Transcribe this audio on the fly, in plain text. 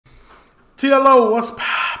TLO, what's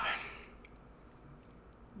poppin'?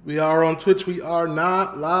 We are on Twitch. We are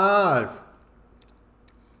not live.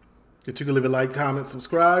 That you can leave a like, comment,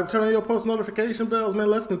 subscribe, turn on your post notification bells, man.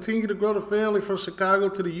 Let's continue to grow the family from Chicago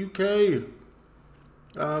to the UK.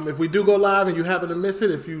 If we do go live and you happen to miss it,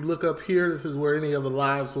 if you look up here, this is where any of the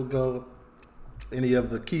lives will go. Any of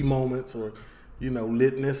the key moments or, you know,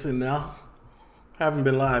 litness and now. Haven't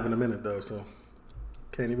been live in a minute though, so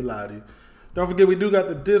can't even lie to you. Don't forget, we do got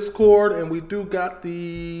the Discord and we do got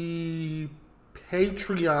the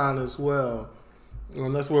Patreon as well.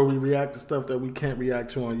 And that's where we react to stuff that we can't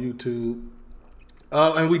react to on YouTube.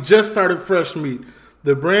 And we just started Fresh Meat.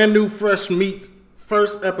 The brand new Fresh Meat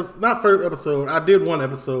first episode, not first episode, I did one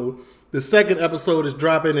episode. The second episode is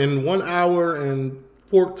dropping in 1 hour and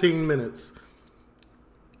 14 minutes.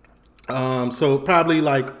 So probably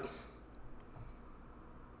like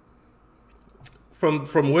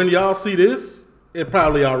from when y'all see this, it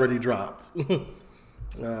probably already dropped.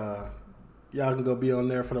 Y'all can go be on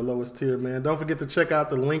there for the lowest tier, man. Don't forget to check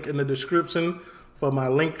out the link in the description for my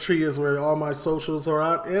link tree is where all my socials are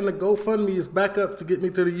out. And the GoFundMe is back up to get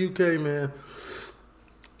me to the UK, man.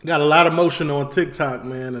 Got a lot of motion on TikTok,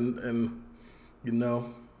 man. And you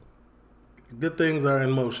know, good things are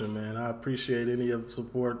in motion, man. I appreciate any of the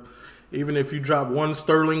support. Even if you drop £1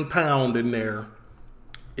 sterling in there,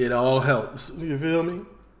 it all helps. You feel me?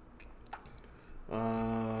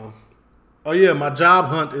 Oh yeah, my job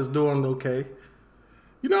hunt is doing okay.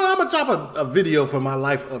 You know what? I'm gonna drop a video for my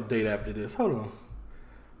life update after this. Hold on. All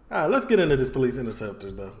right, let's get into this Police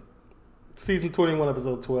Interceptors though. Season 21,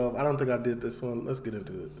 episode 12. I don't think I did this one. Let's get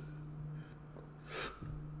into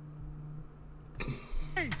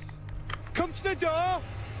it. Come to the door.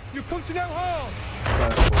 You come to no harm.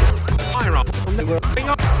 Fire up from the ring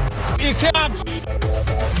up. You can't.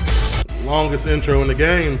 Longest intro in the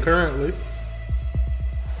game currently.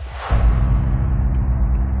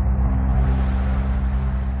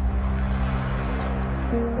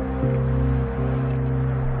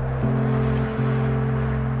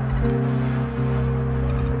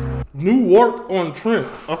 New work on Trent.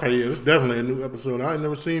 Okay, yeah, this is definitely a new episode. I ain't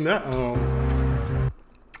never seen that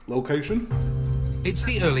location. It's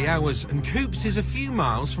the early hours, and Coops is a few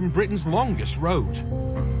miles from Britain's longest road.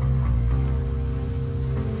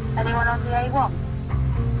 Anyone on the A1?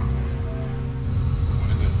 What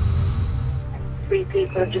is it? 3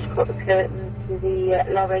 people have just cut the curtain to the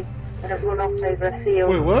lorry and have run off over a field.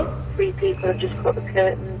 Wait, what? 3 people have just cut the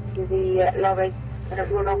curtain to the lorry and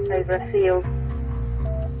have run off over a field.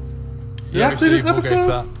 Did I see this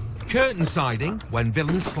episode? Curtain siding, when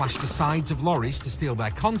villains slash the sides of lorries to steal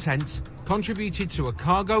their contents, contributed to a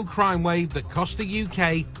cargo crime wave that cost the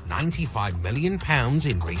UK £95 million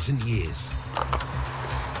in recent years.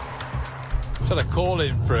 Had a call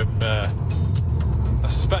in from, I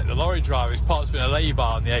suspect the lorry driver. His part's been a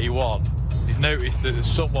lay-bar on the A1. He's noticed that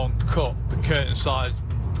someone cut the curtain side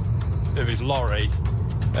of his lorry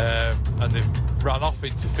and they've ran off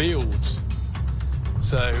into fields.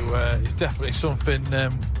 So it's definitely something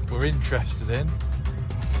we're interested in.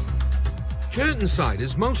 Curtain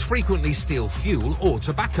siders most frequently steal fuel or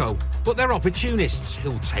tobacco, but they're opportunists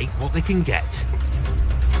who'll take what they can get.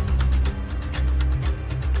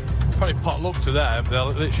 Probably pot luck to them, they'll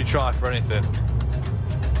literally try for anything.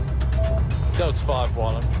 Delta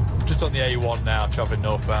 5-1, I'm just on the A1 now, travelling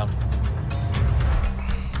northbound.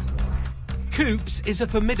 Coops is a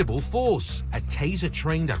formidable force, a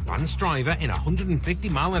taser-trained advanced driver in a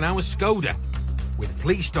 150-mile-an-hour Skoda, with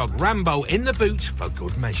police dog Rambo in the boot for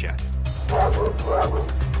good measure.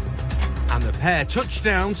 And the pair touch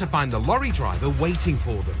down to find the lorry driver waiting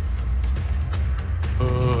for them.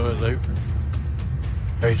 Oh, hello.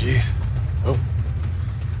 Oh, jeez. Oh.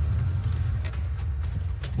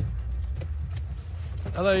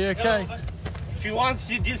 Hello, you okay? Hello. If you want to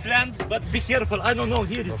see this land, but be careful, I don't know,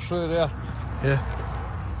 here it is. Sure, yeah. Yeah.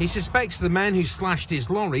 He suspects the man who slashed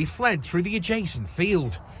his lorry fled through the adjacent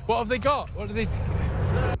field. What have they got? What do they...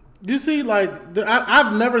 You see, like,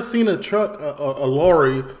 I've never seen a truck, a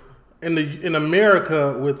lorry in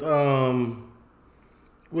America with the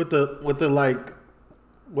like,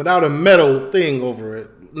 without a metal thing over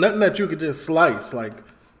it. Nothing that you could just slice. Like,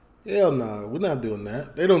 hell no, we're not doing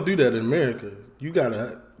that. They don't do that in America. You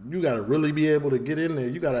gotta really be able to get in there.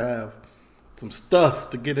 You gotta have some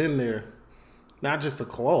stuff to get in there, not just a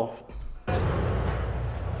cloth.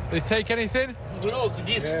 They take anything? Look,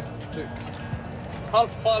 this Yeah. half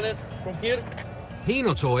pallet from here,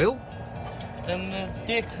 Peanut oil, and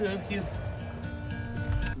take here.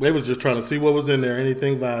 They was just trying to see what was in there.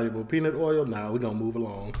 Anything valuable. Peanut oil? Nah, we're gonna move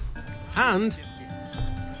along. and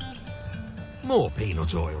more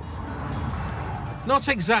peanut oil. Not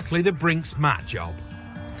exactly the Brinks Matt job,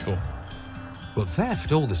 Cool. but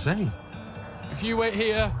theft all the same. If you wait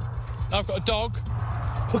here, I've got a dog.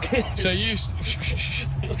 Okay. So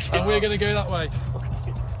and we're going to go that way.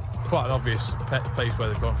 Quite an obvious place where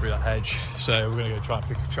they've gone through that hedge. So we're going to go try and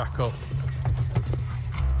pick a track up.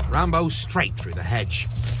 Rambo straight through the hedge.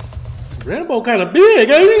 Rambo kind of big,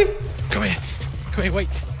 ain't he? Come here,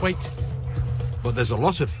 wait. But there's a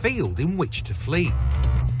lot of field in which to flee.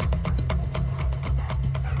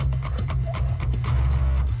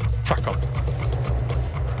 Track up.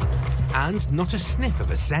 And not a sniff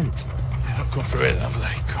of a scent. They've not gone through it, have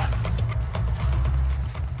they? Come on.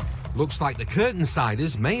 Looks like the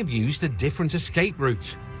Curtainsiders may have used a different escape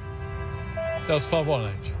route. Delta 5-1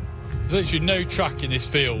 edge. There's literally no track in this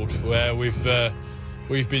field where we've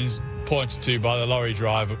been pointed to by the lorry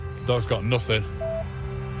driver. Dog's got nothing.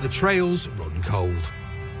 The trails run cold.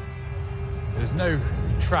 There's no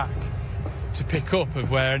track to pick up of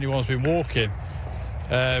where anyone's been walking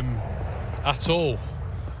at all.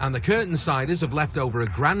 And the Curtainsiders have left over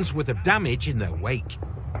 $1 grand's worth of damage in their wake.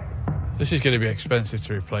 This is going to be expensive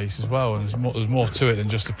to replace as well, and there's more to it than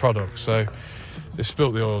just the product. So they've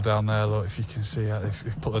spilt the oil down there, look, if you can see that.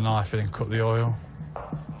 They've put the knife in and cut the oil.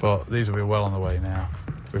 But these will be well on the way now.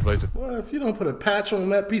 We've loaded. Well, if you don't put a patch on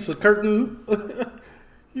that piece of curtain,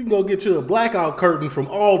 you can go get you a blackout curtain from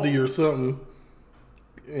Aldi or something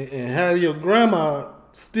and have your grandma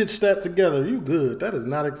stitch that together. You good. That is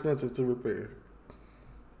not expensive to repair.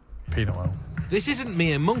 Peanut oil. This isn't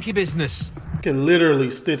mere monkey business. You can literally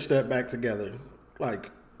stitch that back together. Like,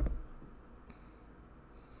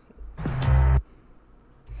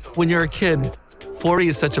 when you're a kid, 40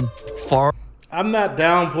 is such a far... I'm not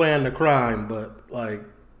downplaying the crime, but, like,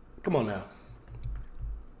 come on now.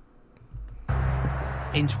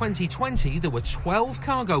 In 2020, there were 12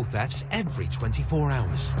 cargo thefts every 24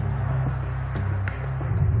 hours.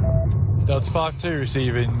 Delta 5-2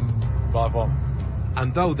 receiving 5-1.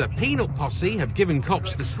 And though the Peanut Posse have given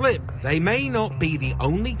cops the slip, they may not be the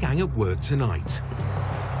only gang at work tonight.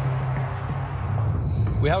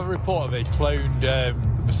 We have a report of a cloned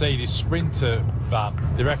Mercedes Sprinter van.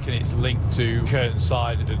 They reckon it's linked to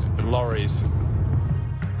Curtain-sided lorries.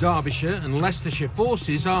 Derbyshire and Leicestershire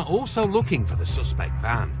forces are also looking for the suspect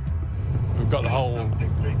van. We've got the whole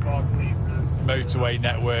motorway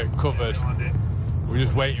network covered. We're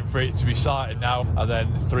just waiting for it to be sighted now, and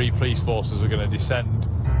then 3 police forces are going to descend.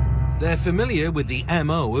 They're familiar with the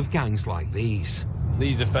MO of gangs like these.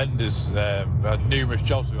 These offenders had numerous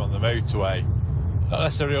jobs with on the motorway. Not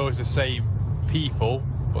necessarily always the same people,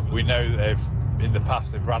 but we know that in the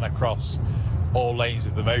past they've ran across all lanes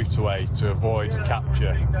of the motorway to avoid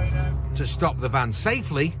capture. To stop the van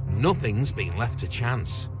safely, nothing's been left to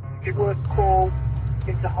chance. It was called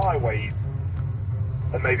into highways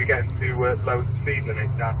and maybe getting to lower the speed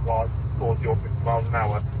limit down towards your 50 miles an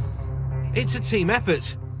hour. It's a team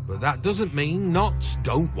effort, but that doesn't mean Notts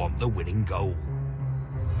don't want the winning goal.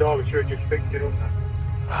 Derbyshire just fixed it, wasn't it?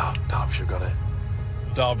 Oh, Derbyshire got it.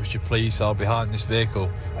 Derbyshire police are behind this vehicle.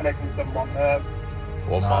 And there's someone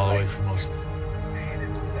 1 mile away from us.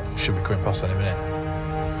 Should be coming past any minute.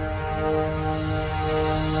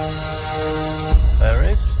 There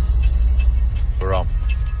it is. We're on.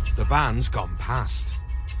 The van's gone past,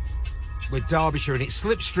 with Derbyshire in its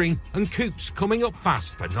slipstream and Coops coming up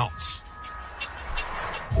fast for Notts.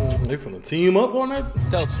 They finna team up on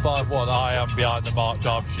that? Delta 5-1, I am behind the marked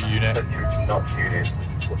Derbyshire unit. not unit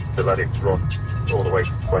to let it run all the way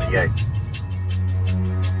to 28.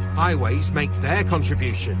 Highways make their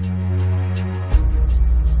contribution,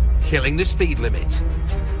 killing the speed limit.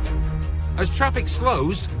 As traffic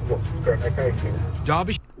slows, What's the current location?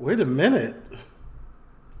 Derbyshire Wait a minute.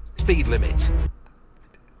 speed limit.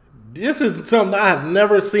 This is something I have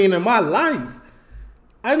never seen in my life.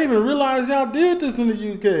 I didn't even realize y'all did this in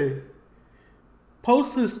the UK.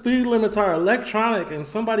 Posted speed limits are electronic and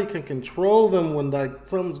somebody can control them when like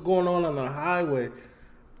something's going on the highway.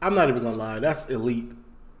 I'm not even gonna lie, that's elite.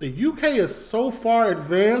 The UK is so far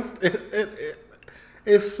advanced,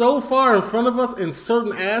 it's so far in front of us in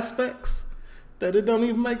certain aspects that it don't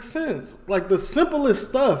even make sense. Like the simplest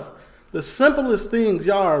stuff, the simplest things,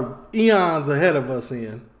 y'all are eons ahead of us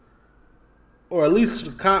in. Or at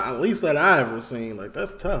least that I've ever seen. Like,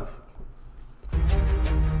 that's tough.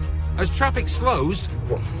 As traffic slows,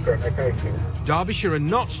 What's the current location? Derbyshire and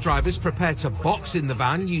Notts drivers prepare to box in the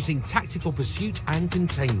van using tactical pursuit and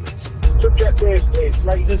containment. Subject is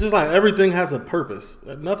late It's just like everything has a purpose.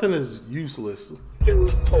 Nothing is useless. to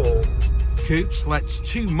tall. Coops lets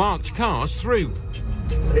 2 marked cars through,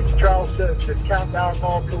 It's trial services, countdown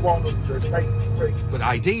marker 100, late 3. but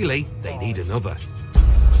ideally they need another.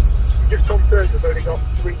 just confirmed we've only got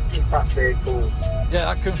 3 TPAC vehicles.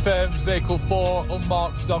 Yeah, that confirms vehicle 4,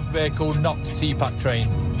 unmarked dog vehicle, knocked TPAC train.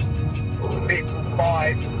 Vehicle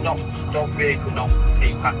 5, not dog vehicle, not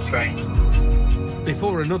TPAC train.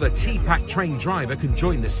 Before another TPAC train driver can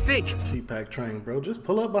join the stick, TPAC train, bro. Just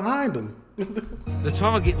pull up behind him. the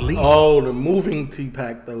target leaves Oh, the moving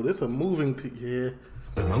TPAC, though. This a moving yeah.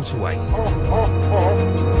 the motorway.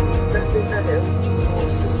 Let's in the hill.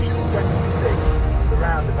 26, the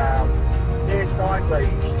roundabout, near sideways.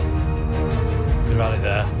 They're right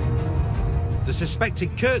there. The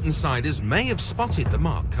suspected curtain-siders may have spotted the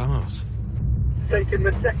marked cars. Taking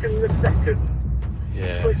the second.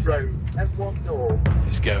 Yeah, Quick road, M1 door.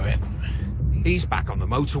 it's going. He's back on the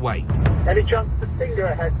motorway Any chance to finger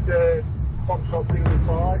ahead to Foxtrot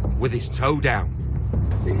 205? with his toe down,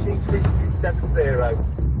 Leading 3270.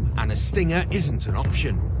 and a stinger isn't an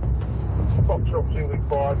option. Foxtrot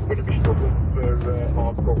 205, we're going to be struggling for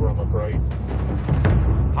hard cover, I'm afraid.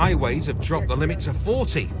 Highways have dropped the limit to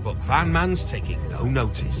 40, but Van Man's taking no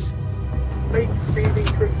notice. Make speeding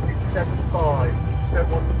 3275. Don't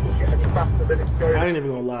want to push it any faster than it's going. I ain't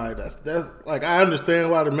even gonna lie. That's like, I understand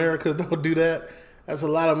why the Americans don't do that. That's a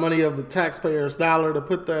lot of money of the taxpayers' dollar to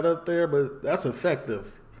put that up there, but that's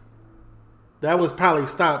effective. That was probably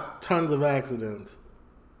stopped tons of accidents.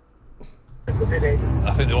 I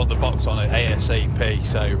think they want the box on it ASAP,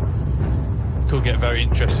 so could get very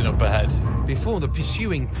interesting up ahead. Before the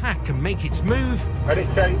pursuing pack can make its move, And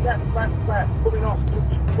it's saying left, coming off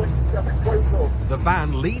 27, close up. the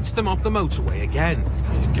van leads them off the motorway again.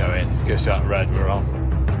 He's going. Guess that red we're on.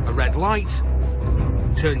 A red light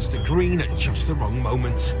turns to green at just the wrong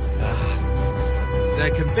moment. They're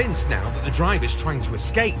convinced now that the driver's trying to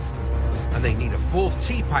escape, and they need a 4th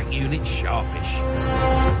TPAC unit sharpish.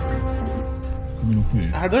 Coming up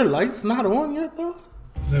here. Are their lights not on yet, though?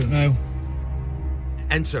 I don't know.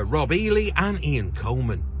 Enter Rob Ely and Ian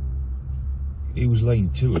Coleman. He was lane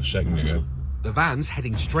 2 a second ago. The van's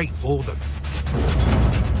heading straight for them.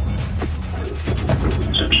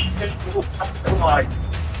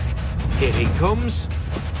 Here he comes.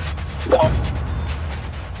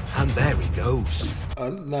 And there he goes.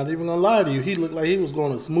 I'm not even gonna lie to you. He looked like he was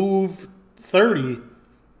going a smooth 30.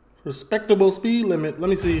 Respectable speed limit. Let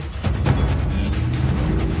me see.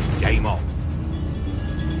 Game on.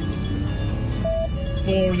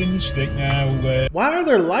 Forward in the stick now. Why are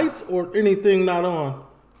there lights or anything not on?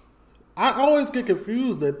 I always get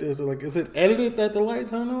confused that this like, is it edited that the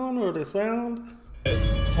lights aren't on or the sound?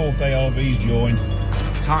 4th ARV's joined.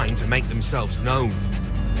 Time to make themselves known.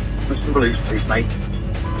 Mr. Blue Street, mate.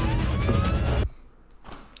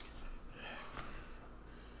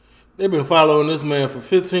 They've been following this man for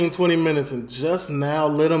 15-20 minutes and just now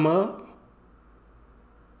lit him up.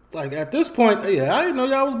 Like, at this point, yeah, I didn't know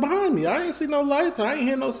y'all was behind me. I ain't see no lights. I ain't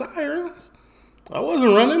hear no sirens. I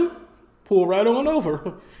wasn't running. Pull right on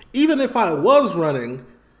over. Even if I was running,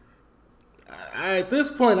 at this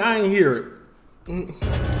point, I ain't hear it. The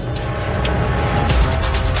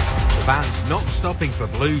van's not stopping for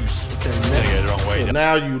blues. Okay, Gonna go the wrong way. so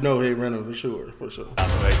now you know they running for sure, for sure. Down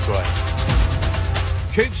the motorway.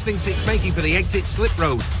 Coops thinks it's making for the exit slip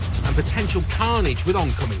road and potential carnage with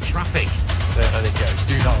oncoming traffic. Don't let it go.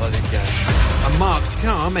 Do not let it go. A marked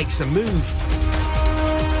car makes a move.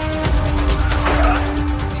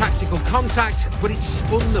 Tactical contact, but it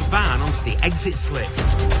spun the van onto the exit slip.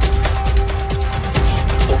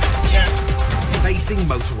 Facing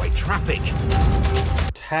motorway traffic.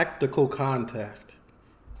 Tactical contact.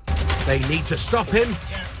 They need to stop him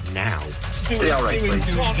now.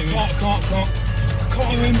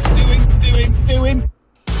 Do him.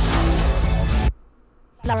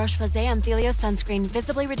 La Roche-Posay Amphelio sunscreen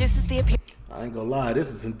visibly reduces the appearance. I ain't gonna lie,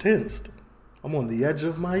 this is intense. I'm on the edge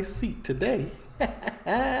of my seat today.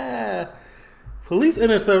 Police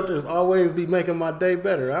interceptors always be making my day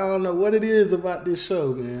better. I don't know what it is about this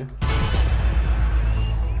show, man.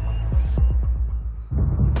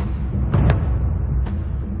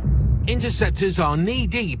 Interceptors are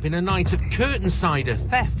knee-deep in a night of curtain-sider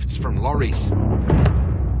thefts from lorries.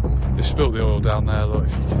 They've spilt the oil down there, look,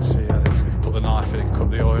 if you can see that. They've put the knife in and cut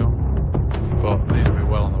the oil. But these will be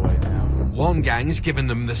well on the way now. One gang's given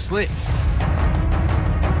them the slip.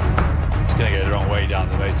 It's going to go the wrong way down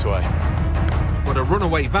the motorway. But a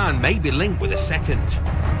runaway van may be linked with a second.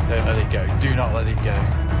 Don't let it go. Do not let it go.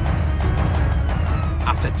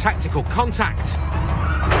 After tactical contact,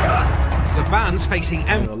 the van's facing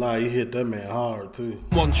I ain't gonna lie, you hit that man hard too.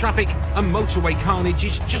 M1 traffic and motorway carnage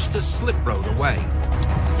is just a slip road away.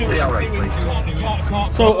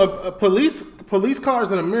 So police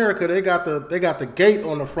cars in America, they got the gate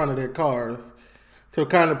on the front of their cars to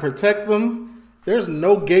kind of protect them. there's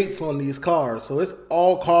no gates on these cars, so it's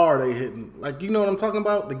all car they hitting. Like, you know what I'm talking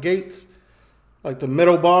about? The gates, like the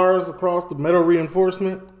metal bars across the metal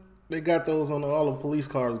reinforcement. They got those on all the police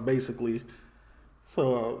cars, basically.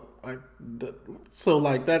 So, like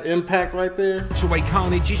that impact right there. Motorway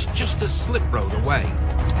carnage is just a slip road away.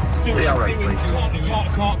 It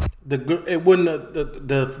wouldn't have,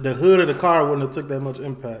 the hood of the car wouldn't have took that much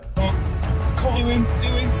impact.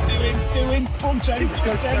 Doing. Front end.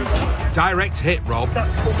 Direct hit, Rob.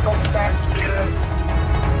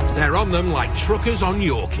 They're on them like truckers on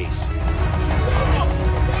Yorkies.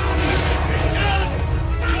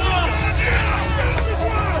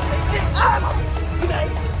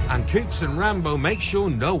 And Coops and Rambo make sure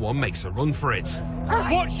no one makes a run for it.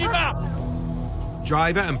 Watch your map!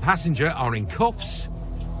 Driver and passenger are in cuffs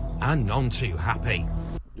and none too happy.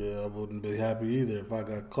 Yeah, I wouldn't be happy either if I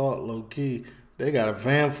got caught low key. They got a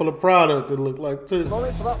van full of product that look like too.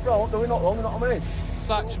 Money for that road, doing not wrong, you know what I mean?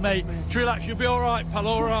 Relax, mate. Relax, you'll be alright, pal,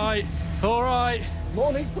 alright. Alright.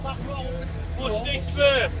 Money for that road. What's next,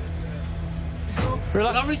 Spur?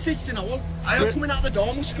 Relax. I'm resisting, I won't. I am coming out the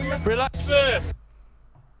door, must for you. Relax, Spur.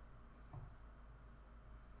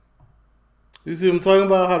 You see what I'm talking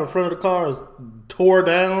about? How the front of the car is tore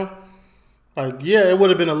down? Like, yeah, it would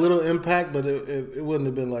have been a little impact, but it wouldn't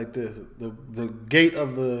have been like this. The gate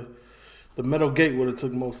of the metal gate would have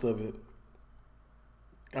took most of it.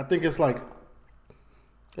 I think it's like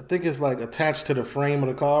attached to the frame of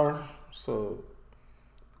the car, so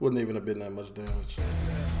wouldn't even have been that much damage.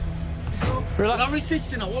 Relax. I'm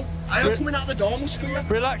resisting, I won't. I am coming out the door, must for you.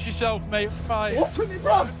 Relax yourself, mate. Right. What with me,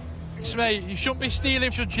 bro? Mate, you shouldn't be stealing,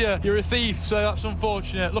 should you? You're a thief, so that's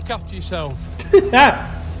unfortunate. Look after yourself.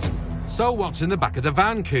 So what's in the back of the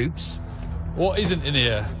van, Coops? What isn't in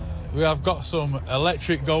here? We have got some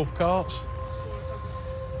electric golf carts.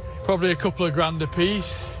 Probably a couple of grand a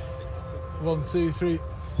piece. 1, 2, 3,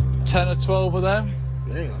 10 or 12 of them.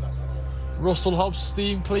 Damn. Russell Hobbs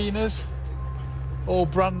steam cleaners. All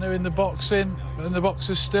brand new in the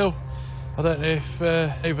boxes still. I don't know if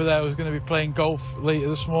over there was going to be playing golf later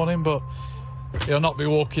this morning, but he'll not be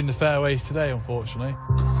walking the fairways today, unfortunately.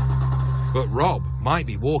 But Rob might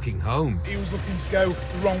be walking home. He was looking to go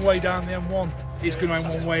the wrong way down the M1. It's going around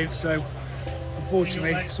one way, so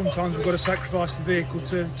unfortunately, sometimes we've got to sacrifice the vehicle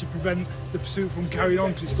to prevent the pursuit from carrying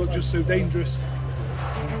on because it's got just so dangerous.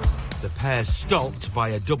 The pair stopped by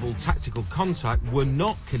a double tactical contact were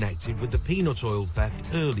not connected with the peanut oil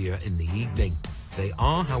theft earlier in the evening. They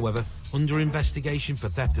are, however, under investigation for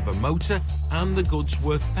theft of a motor and the goods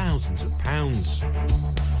worth thousands of pounds.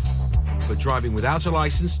 For driving without a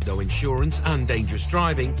licence, no insurance and dangerous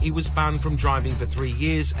driving, he was banned from driving for 3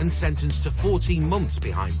 years and sentenced to 14 months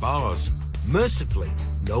behind bars. Mercifully,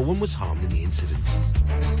 no one was harmed in the incident.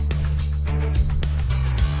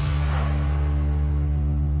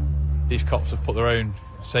 These cops have put their own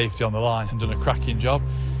safety on the line and done a cracking job,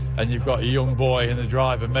 and you've got a young boy and the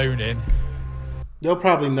driver moaning. They'll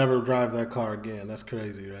probably never drive that car again. That's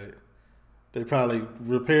crazy, right? They probably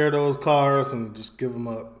repair those cars and just give them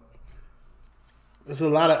up. There's a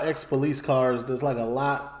lot of ex-police cars. There's like a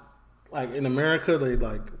lot, like in America, they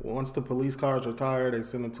like, once the police cars retire, they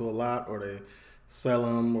send them to a lot or they sell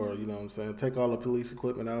them, or, you know what I'm saying, take all the police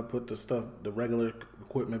equipment out, put the stuff, the regular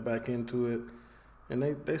equipment back into it, and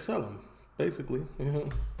they sell them, basically.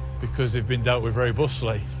 Because they've been dealt with very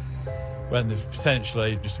bustily when they're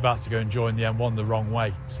potentially just about to go and join the M1 the wrong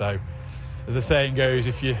way. So, as the saying goes,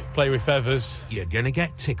 if you play with feathers, you're going to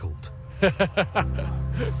get tickled.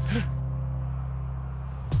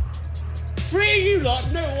 Three of you lot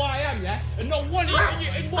know who I am, yeah? And not one of you...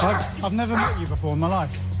 I've never met you before in my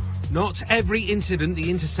life. Not every incident the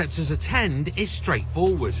Interceptors attend is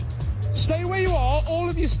straightforward. Stay where you are, all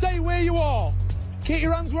of you stay where you are. Keep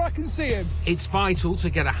your hands where I can see him. It's vital to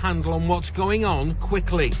get a handle on what's going on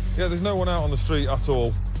quickly. Yeah, there's no one out on the street at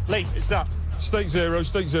all. Lee, it's that. Stake zero,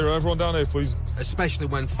 everyone down here, please. Especially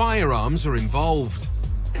when firearms are involved.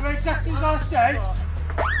 Do exactly as I say.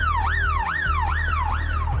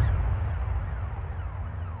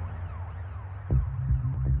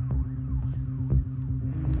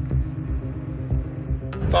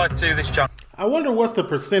 This chunk. I wonder what's the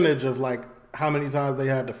percentage of like how many times they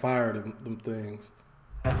had to fire them things.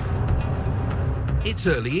 It's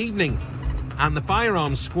early evening, and the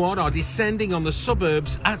firearms squad are descending on the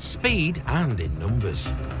suburbs at speed and in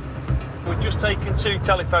numbers. We've just taken 2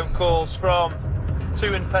 telephone calls from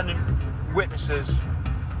 2 independent witnesses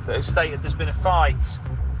that have stated there's been a fight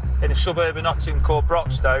in a suburb of Nottingham called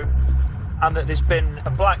Broxtowe, and that there's been a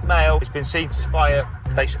black male who's been seen to fire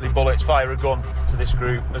basically bullets, fire a gun to this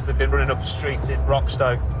group as they've been running up the street in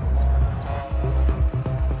Broxtowe.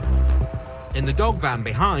 In the dog van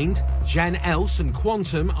behind, Jen, Else and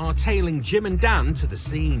Quantum are tailing Jim and Dan to the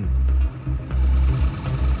scene.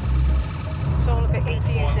 It's all a bit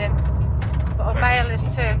confusing, but a male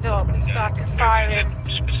has turned up and started firing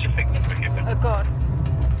a gun.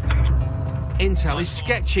 Intel is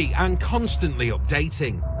sketchy and constantly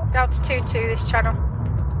updating. Down to 2-2 this channel.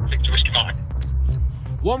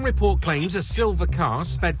 One report claims a silver car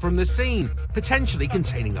sped from the scene, potentially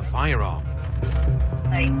containing a firearm.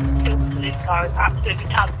 A silver saloon car is absolutely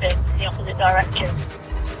tabbed in the opposite direction.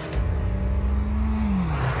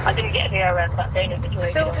 I didn't get near end that day individually.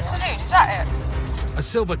 Silver saloon, is that it? A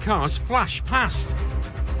silver car's flashed past.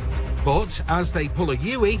 But as they pull a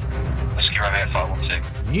Huey,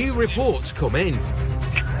 new reports come in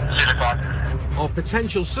of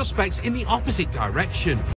potential suspects in the opposite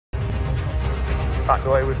direction. Back the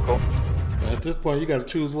way we've come. At this point, you got to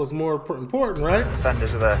choose what's more important, right?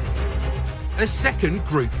 Defenders are there. A second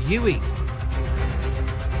group Huey.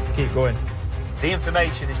 Keep going. The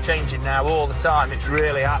information is changing now all the time. It's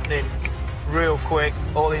really happening real quick.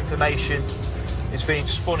 All the information is being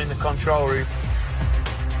spun in the control room.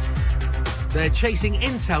 They're chasing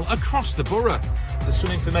intel across the borough. There's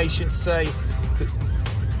some information to say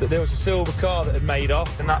that there was a silver car that had made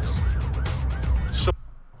off, and that's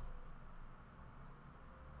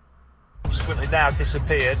subsequently now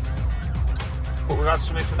disappeared. But we've had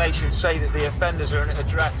some information to say that the offenders are in an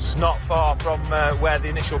address not far from where the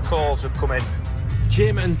initial calls have come in.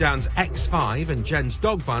 Jim and Dan's X5 and Jen's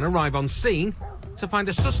dog van arrive on scene to find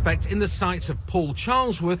a suspect in the sights of Paul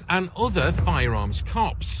Charlesworth and other firearms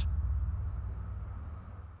cops.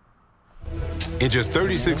 In just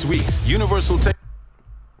 36 weeks, Universal Tech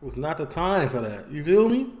was not the time for that. You feel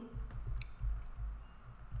me?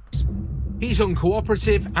 He's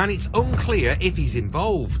uncooperative and it's unclear if he's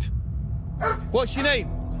involved. What's your name?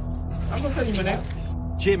 I'm not telling you my name.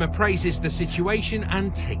 Jim appraises the situation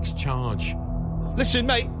and takes charge. Listen,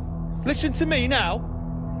 mate. Listen to me now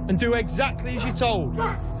and do exactly as you're told.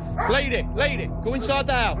 Lady, go inside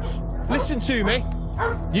the house. Listen to me.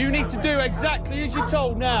 You need to do exactly as you're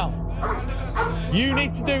told now. You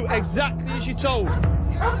need to do exactly as you're told.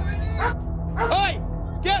 Oi!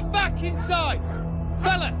 Get back inside!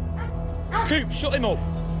 Fella! Coop, shut him up.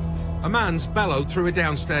 A man's bellowed through a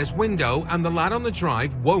downstairs window and the lad on the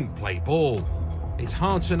drive won't play ball. It's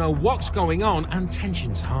hard to know what's going on and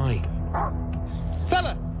tension's high.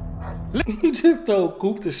 Fella! You just told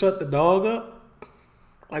Coop to shut the dog up?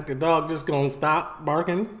 Like the dog just gonna stop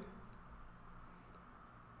barking?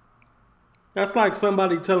 That's like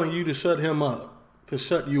somebody telling you to shut him up, to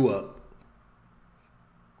shut you up.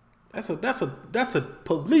 That's a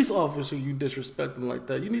police officer you disrespecting like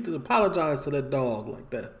that. You need to apologize to that dog like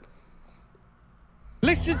that.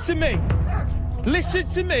 Listen to me. Listen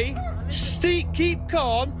to me. Keep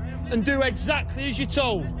calm and do exactly as you're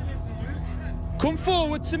told. Come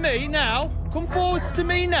forward to me now. Come forward to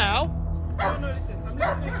me now. No, listen. I'm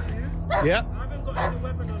listening to you. Yeah. I haven't got any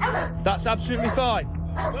weapon on me. That's absolutely fine.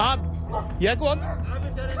 Yeah, go on. I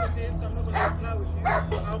haven't done anything, so I'm not going to comply with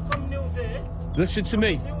you. I'll come kneel there. Listen to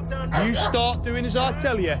me. You start doing as I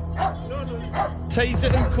tell you. No, listen.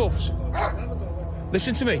 Taser and cuffs.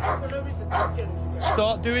 Listen to me.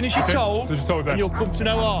 Start doing as you're told, and you'll come to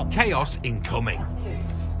no harm. Chaos incoming.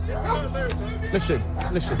 Listen.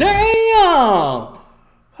 Damn!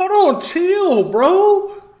 Hold on, chill,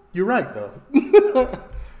 bro. You're right, though.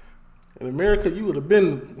 In America, you would have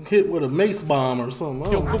been hit with a mace bomb or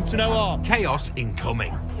something. You'll come to no harm. Chaos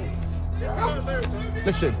incoming.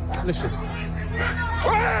 Listen.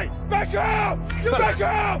 Hey! Back out! Get back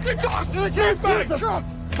out! Get back!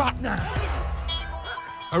 Back now!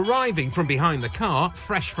 Arriving from behind the car,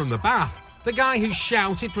 fresh from the bath, the guy who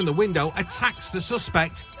shouted from the window attacks the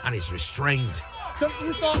suspect and is restrained. Don't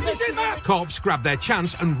you start messing up! Cops grab their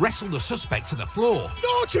chance and wrestle the suspect to the floor.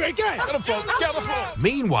 Don't you again! Get on the floor!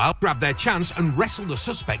 Meanwhile, grab their chance and wrestle the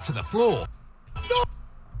suspect to the floor.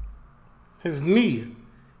 His knee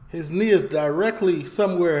is directly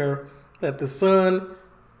somewhere that the sun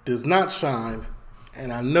does not shine,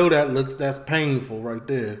 and I know that's painful right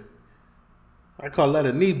there. I call that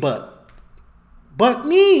a knee butt. Butt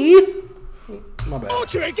knee. My bad.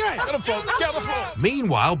 Don't you again! Get on the floor!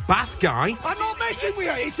 Meanwhile, bath guy I'm not messing with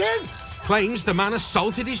you, it's him! claims the man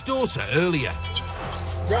assaulted his daughter earlier.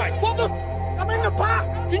 Right. What the? I'm in the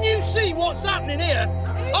bath! Can you see what's happening here?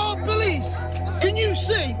 Our police! Can you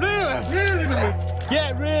see? Really?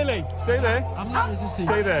 Yeah, really. Stay there. I'm not resisting.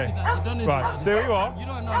 Stay there. Right, stay where you are. You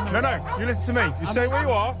don't know. No, you listen to me. You stay where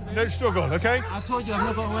you are. Don't struggle, okay? I told you I've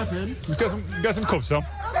not got a weapon. Get some cuffs on.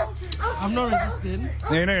 I'm not resisting.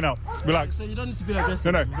 No, no, you're not. Relax. So you don't need to be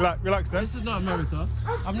aggressive. No, no, relax then. This is not America.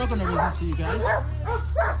 I'm not going to resist you guys.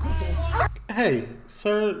 Hey,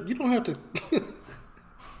 sir, you don't have to...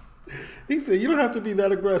 He said, you don't have to be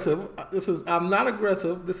that aggressive. I'm not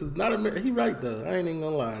aggressive. This is not America. He right, though. I ain't even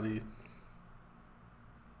gonna lie to you.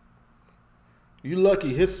 You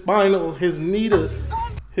lucky. His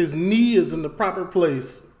knee is in the proper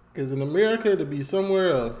place. Because in America, it'd be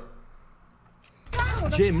somewhere else.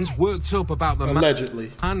 Jim's worked up about the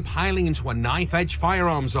allegedly man piling into a knife-edge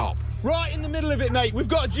firearms op. Right in the middle of it, mate. We've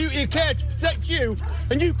got a duty of care to protect you,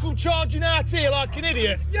 and you come charging out here like an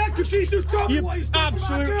idiot. Yeah, because she's just told me what he's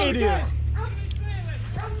absolute idiot.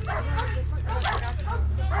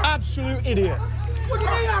 Absolute idiot. What do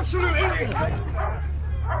you mean, absolute idiot?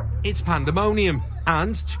 It's pandemonium,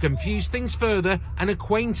 and to confuse things further, an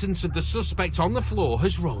acquaintance of the suspect on the floor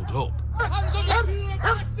has rolled up.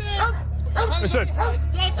 Listen,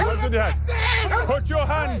 hands on your head. Put your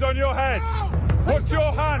hands on your head. Put your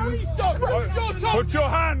hands. Put your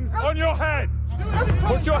hands on your head.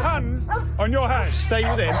 Put your hands on your head. Stay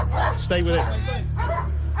with him. Stay with him.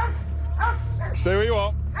 Stay where you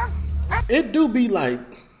are. It do be like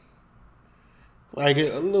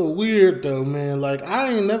a little weird though, man. Like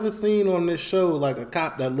I ain't never seen on this show like a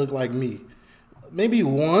cop that looked like me. Maybe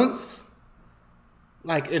once,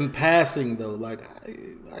 like in passing though. Like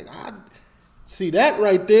I see that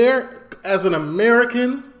right there as an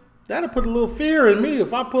American. That'll put a little fear in me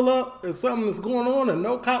if I pull up and something is going on and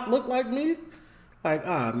no cop look like me. Like,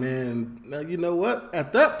 man, now you know what?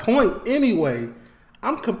 At that point, anyway,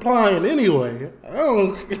 I'm complying anyway. I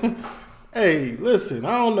don't. Hey, listen,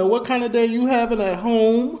 I don't know what kind of day you having at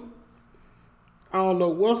home. I don't know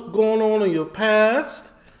what's going on in your past.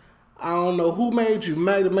 I don't know who made you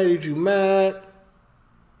mad.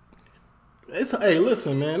 Hey,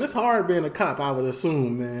 listen, man, it's hard being a cop, I would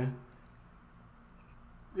assume, man.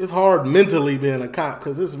 It's hard mentally being a cop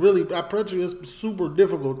because it's really, I bet you it's super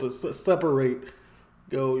difficult to separate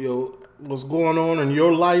what's going on in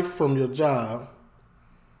your life from your job.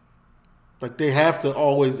 Like they have to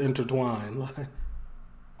always intertwine. Like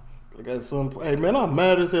at some point, hey man, I'm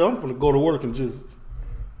mad as hell. I'm gonna go to work and just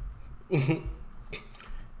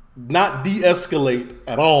not de-escalate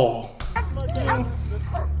at all.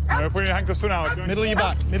 Put your handcuffs on now. Middle of your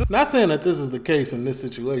back. Not saying that this is the case in this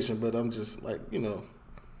situation, but I'm just like,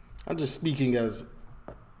 I'm just speaking as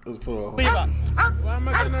for a whole. Why am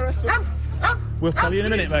I getting arrested? We'll tell you in a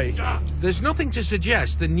minute, mate. There's nothing to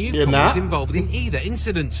suggest the newcomer is involved in either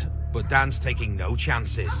incident, but Dan's taking no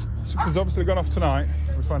chances. Something's obviously gone off tonight.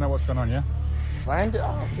 We'll find out what's going on, yeah? Find it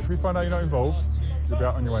out. If we find out you're not involved, you'll be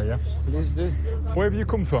out on your way, yeah? Please do. Where have you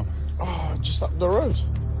come from? Oh, just up the road.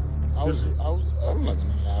 I'm not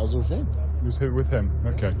gonna lie, I was with him. You was here with him?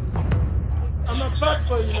 Okay. I'm a bad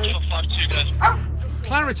boy, you know.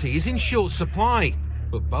 Clarity is in short supply,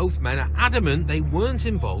 but both men are adamant they weren't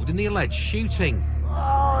involved in the alleged shooting.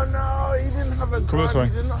 Oh no, he didn't have a gun. Come this way.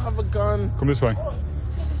 He did not have a gun. Come this way.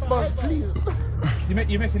 Boss, please. You make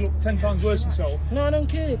it look 10 times worse yourself. No, I don't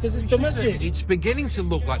care, because it's domestic. It's beginning to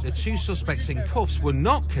look like the two suspects in cuffs were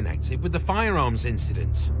not connected with the firearms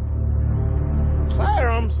incident.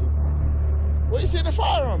 Firearms? Where you say the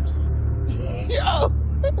firearms? Yo!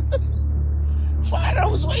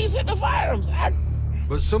 Firearms? Where you say the firearms?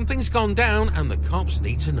 But something's gone down and the cops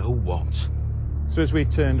need to know what. So as we've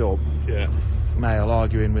turned up, male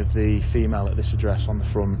arguing with the female at this address on the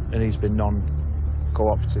front, and he's been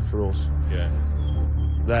non-cooperative for us. Yeah.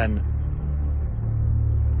 Then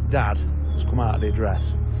Dad has come out of the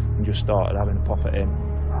address and just started having a pop at him.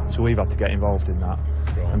 So we've had to get involved in that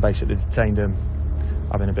and basically detained him,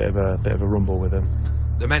 having a bit of a rumble with him.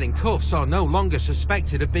 The men in cuffs are no longer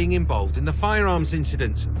suspected of being involved in the firearms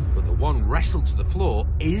incident, but the one wrestled to the floor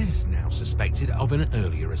is now suspected of an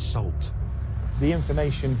earlier assault. The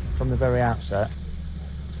information from the very outset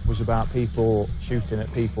was about people shooting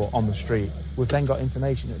at people on the street. We've then got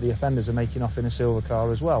information that the offenders are making off in a silver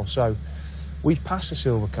car as well. So we pass the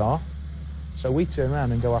silver car, so we turn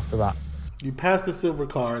around and go after that. You pass the silver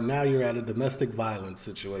car and now you're at a domestic violence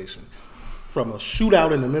situation. From a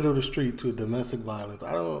shootout in the middle of the street to a domestic violence.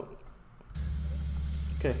 Okay.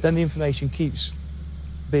 Then the information keeps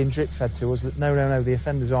being drip-fed to us that no, the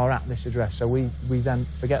offenders are at this address. So we then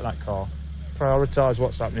forget that car, prioritise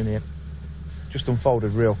what's happening here. Just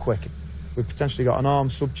unfolded real quick. We've potentially got an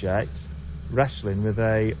armed subject wrestling with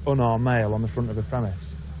a unarmed male on the front of the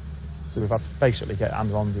premise. So we've had to basically get a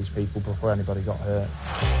handle on these people before anybody got hurt.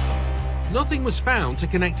 Nothing was found to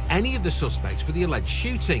connect any of the suspects with the alleged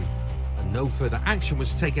shooting, and no further action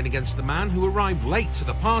was taken against the man who arrived late to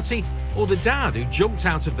the party or the dad who jumped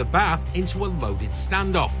out of the bath into a loaded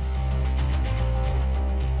standoff.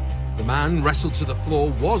 man wrestled to the floor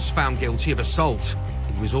was found guilty of assault.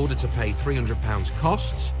 He was ordered to pay £300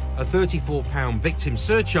 costs, a £34 victim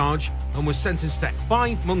surcharge, and was sentenced at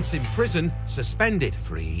 5 months in prison, suspended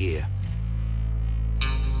for a year.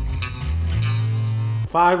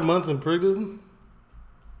 5 months in prison?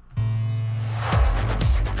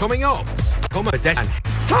 Coming up,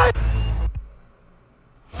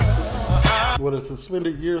 What, a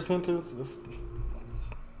suspended year sentence?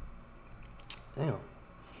 Damn.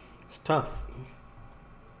 It's tough.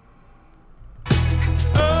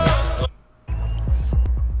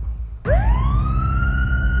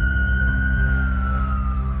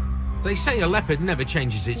 They say a leopard never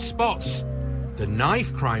changes its spots. The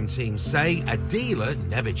knife crime team say a dealer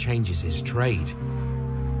never changes his trade.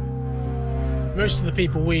 Most of the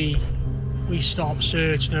people we stop,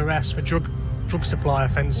 search and arrest for drug supply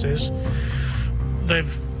offences,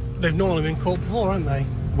 they've normally been caught before, haven't they?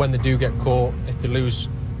 When they do get caught, if they lose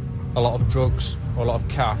a lot of drugs or a lot of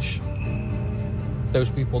cash, those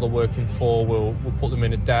people they're working for will put them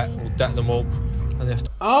in a debt, will debt them up, and they have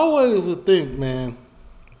to... I always would think, man,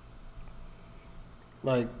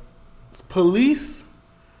 like, police.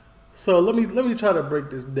 So let me try to break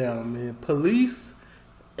this down, man. Police.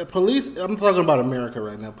 I'm talking about America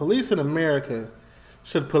right now. Police in America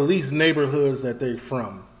should police neighborhoods that they're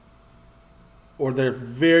from, or they're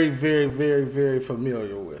very, very, very, very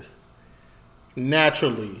familiar with.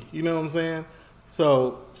 Naturally, you know what I'm saying?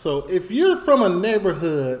 So if you're from a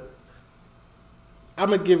neighborhood, I'm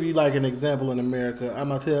gonna give you like an example in America. I'm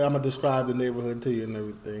gonna describe the neighborhood to you and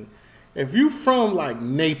everything. If you from like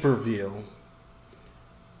Naperville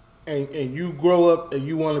and you grow up and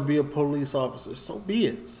you want to be a police officer, so be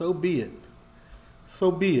it. So be it.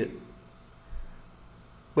 So be it.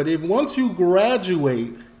 But if once you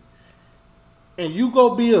graduate and you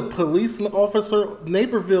go be a police officer,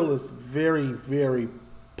 Naperville is very, very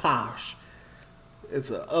posh.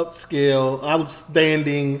 It's an upscale,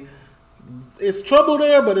 outstanding. It's trouble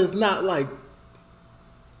there, but it's not like,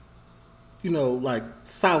 you know, like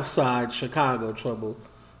South Side Chicago trouble.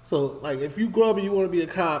 So, like, if you grow up and you want to be a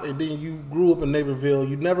cop, and then you grew up in Naperville,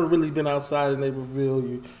 you've never really been outside of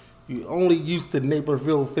Naperville, you only used to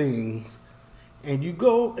Naperville things, and you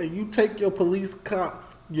go and you take your police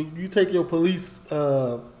cop, you take your police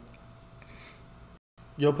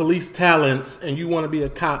talents, and you want to be a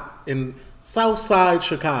cop in South Side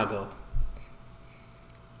Chicago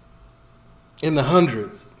in the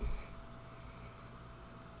hundreds.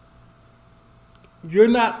 You're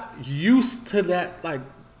not used to that, like,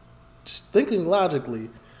 just thinking logically,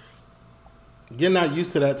 you're not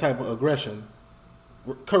used to that type of aggression.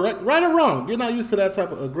 Correct? Right or wrong, you're not used to that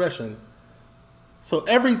type of aggression. So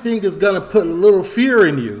everything is going to put a little fear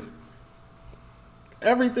in you.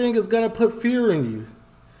 Everything is going to put fear in you.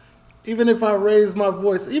 Even if I raise my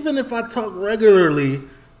voice, even if I talk regularly,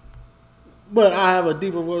 but I have a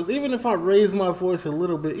deeper voice, even if I raise my voice a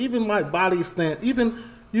little bit, even my body stance, even,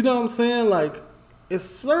 you know what I'm saying? Like, it's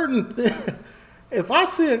certain things. If I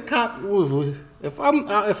see a cop, if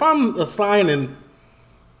I'm assigning,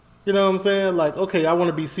 you know what I'm saying? Like, okay, I want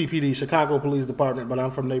to be CPD, Chicago Police Department, but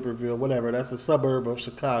I'm from Naperville, whatever. That's a suburb of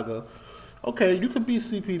Chicago. Okay, you could be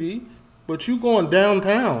CPD, but you going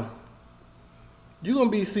downtown. You're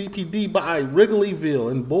going to be CPD by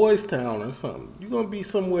Wrigleyville in Boys Town or something. You're going to be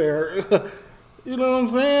somewhere, you know what I'm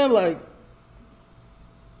saying? Like,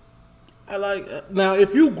 now,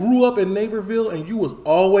 if you grew up in Naperville and you was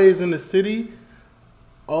always in the city,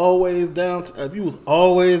 always downtown, if you was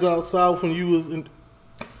always out south when you was in,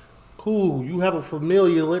 cool, you have a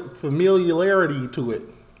familiarity to it.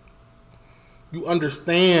 You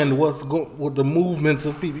understand what's going with the movements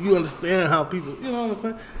of people. You understand how people, you know what I'm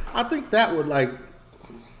saying? I think that would, like,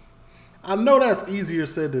 I know that's easier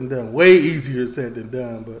said than done, way easier said than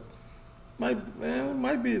done, but it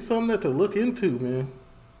might be something to look into, man.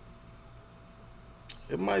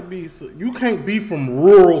 It might be, you can't be from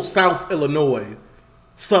rural South Illinois,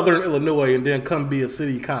 Southern Illinois, and then come be a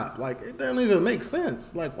city cop. Like, it doesn't even make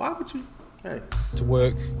sense. Like, why would you, hey. To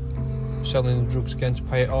work, selling the drugs again to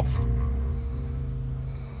pay it off.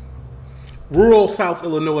 Rural South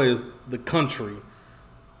Illinois is the country.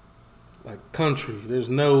 Like, country. There's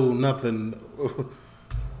nothing.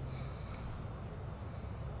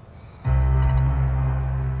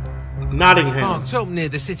 Nottingham. Parked up near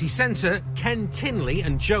the city centre, Ken Tinley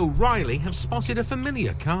and Joe Riley have spotted a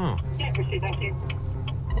familiar car.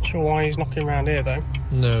 Not sure why he's knocking around here, though.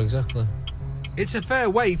 No, exactly. It's a fair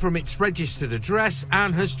way from its registered address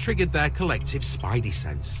and has triggered their collective spidey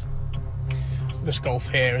sense. This Golf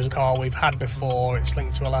here is a car we've had before. It's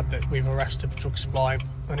linked to a lad that we've arrested for drug supply,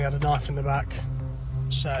 and he had a knife in the back.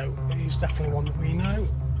 So he's definitely one that we know.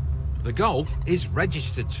 The Golf is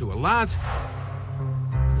registered to a lad.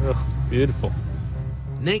 Ugh, beautiful.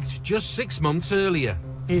 Nicked just 6 months earlier.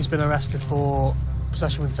 He's been arrested for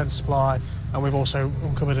possession with intent to supply, and we've also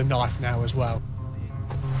uncovered a knife now as well.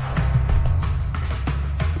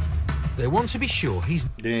 They want to be sure he's...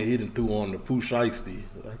 Then he done threw on the poo shiesty.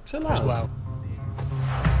 Like, chill out. As well.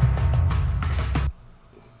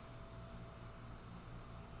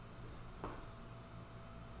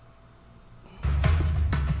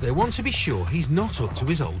 They want to be sure he's not up to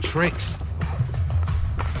his old tricks.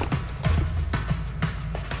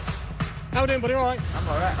 How are you doing, buddy? All right? I'm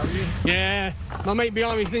alright, how are you? Yeah. My mate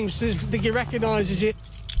behind me think he recognises it.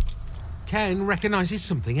 Ken recognises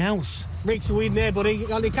something else. Reeks of weed in here, buddy.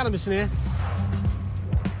 Got any cannabis in here?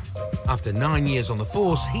 After 9 years on the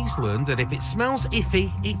force, he's learned that if it smells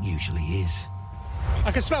iffy, it usually is.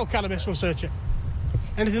 I can smell cannabis. We'll search it.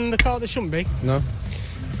 Anything in the car that shouldn't be? No.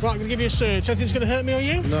 Right, I'm going to give you a search. Anything's going to hurt me or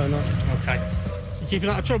you? No, no. Okay. You keeping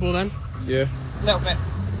out of trouble then? Yeah. A little bit.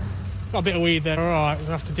 Got a bit of weed there. All right, we'll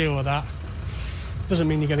have to deal with that. Doesn't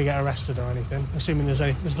mean you're going to get arrested or anything, assuming there's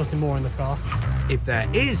nothing more in the car. If there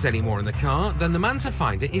is any more in the car, then the man to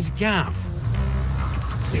find it is Gav.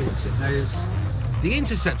 See what's in those. The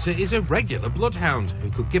Interceptor is a regular bloodhound who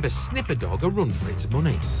could give a sniffer dog a run for its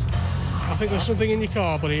money. I think there's something in your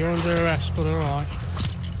car, buddy. You're under arrest, but all right.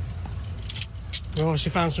 We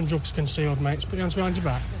obviously found some drugs concealed, mates. Put your hands behind your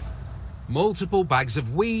back. Multiple bags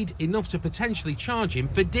of weed, enough to potentially charge him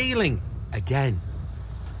for dealing. Again.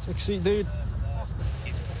 Take a seat, dude.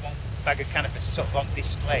 He's put one bag of cannabis sort of on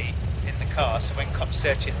display in the car, so when cops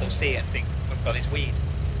search it, they'll see it and think, we've got his weed.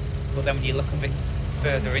 But then when you look a bit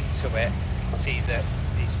further into it, you can see that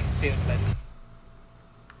he's concealed lead.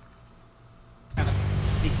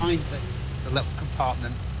 Cannabis behind the little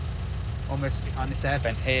compartment, almost behind this air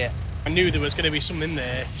vent here. I knew there was going to be something in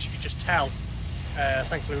there, as you could just tell.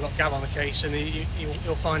 Thankfully, we've got Gav on the case, and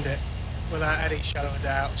he'll find it without any shadow of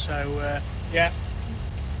doubt. So, yeah,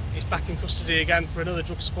 he's back in custody again for another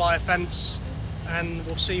drug supply offence, and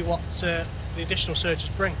we'll see what the additional searches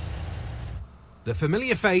bring. The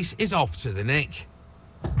familiar face is off to the Nick.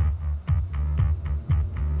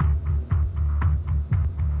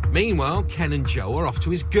 Meanwhile, Ken and Joe are off to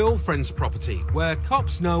his girlfriend's property, where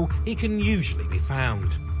cops know he can usually be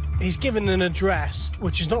found. He's given an address,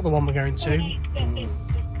 which is not the one we're going to.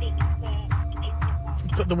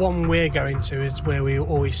 But the one we're going to is where we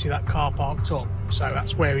always see that car parked up. So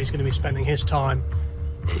that's where he's going to be spending his time.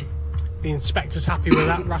 The inspector's happy with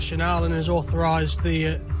that rationale and has authorised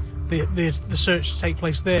the search to take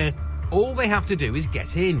place there. All they have to do is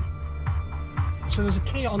get in. So there's a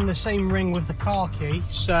key on the same ring with the car key,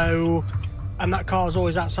 and that car's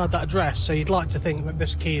always outside that address, so you'd like to think that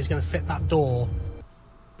this key is going to fit that door.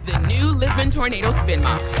 The new LitOne Tornado Spin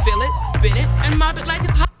Mop. Fill it, spin it, and mop it like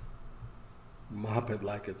it's hot. Mop it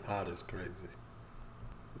like it's hot is crazy.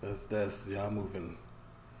 That's y'all moving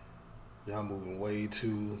way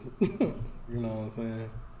too. You know what I'm saying?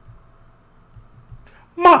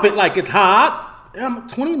 Mop it like it's hot.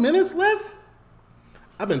 20 minutes left.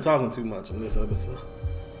 I've been talking too much in this episode.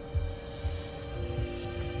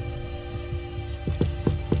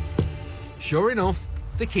 Sure enough,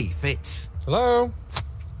 the key fits. Hello?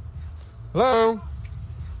 Hello?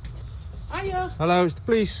 Hiya. Hello, it's the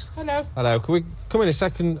police. Hello. Hello, can we come in a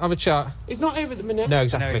second, have a chat? He's not over at the minute. No,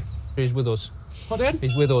 exactly. He's with us. Pardon?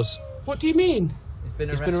 He's with us. What do you mean?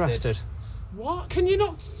 He's been arrested. What? Can you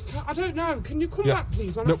not... I don't know. Can you come back,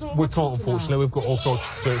 please? No, we can't, unfortunately. We've got authority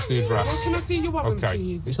to search the address. Well, can I see your warrant, okay.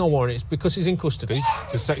 please? It's not warrant. It's because he's in custody.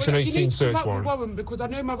 It's a Section 18 search warrant. Warrant because I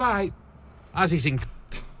know my rights. As he's in...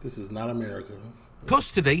 This is not America.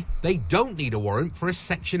 Custody, they don't need a warrant for a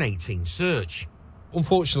Section 18 search.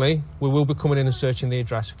 Unfortunately, we will be coming in and searching the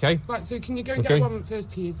address, okay? Right, so can you go and get a warrant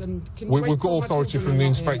first, please? And can you we've got authority from the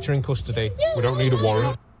inspector in custody. We don't need a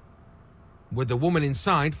warrant. With the woman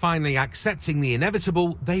inside finally accepting the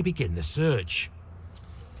inevitable, they begin the search.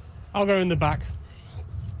 I'll go in the back.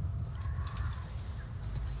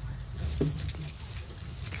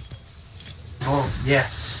 Oh,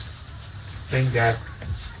 yes. Bingo.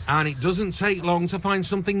 And it doesn't take long to find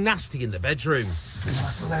something nasty in the bedroom.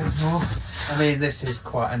 I mean, this is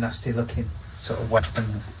quite a nasty looking sort of weapon,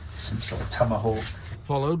 some sort of tomahawk.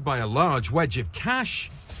 Followed by a large wedge of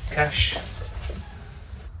cash. Cash.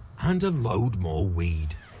 And a load more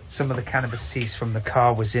weed. Some of the cannabis seized from the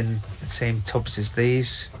car was in the same tubs as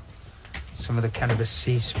these. Some of the cannabis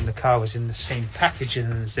seized from the car was in the same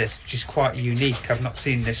packaging as this, which is quite unique. I've not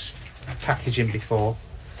seen this packaging before.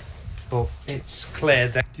 But it's clear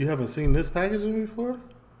that... You haven't seen this packaging before?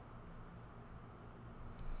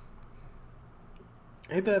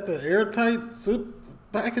 Ain't that the airtight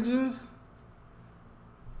packages?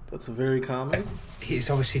 That's very common. He's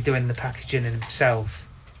obviously doing the packaging himself.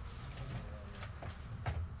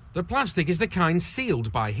 The plastic is the kind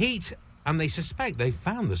sealed by heat, and they suspect they've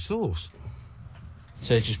found the source.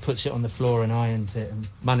 So he just puts it on the floor and irons it and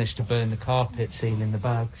managed to burn the carpet sealing the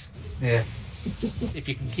bags. Yeah. If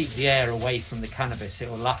you can keep the air away from the cannabis, it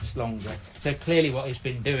will last longer. So clearly what he's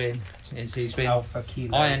been doing is he's been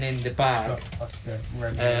ironing the bag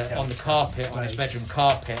on the carpet, on his bedroom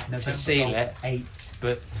carpet, to seal it,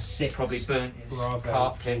 but probably burnt his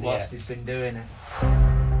carpet whilst he's been doing it.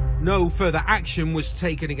 No further action was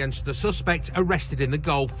taken against the suspect arrested in the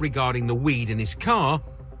Gulf regarding the weed in his car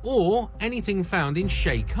or anything found in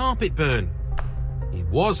Shea carpet burn. He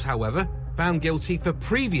was, however, found guilty for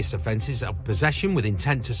previous offences of possession with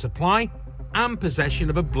intent to supply and possession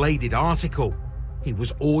of a bladed article. He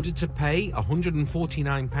was ordered to pay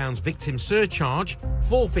 £149 victim surcharge,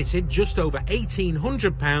 forfeited just over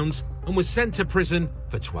 £1,800 and was sent to prison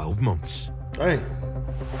for 12 months. Hey.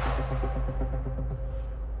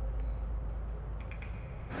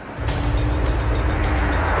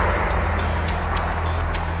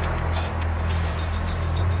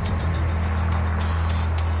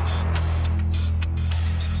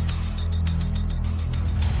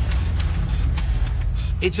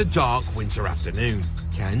 It's a dark winter afternoon.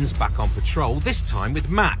 Ken's back on patrol, this time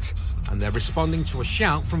with Matt, and they're responding to a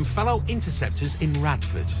shout from fellow Interceptors in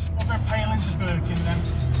Radford. What about Palin's Birkin then?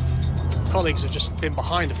 Colleagues have just been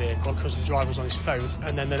behind the vehicle because the driver was on his phone,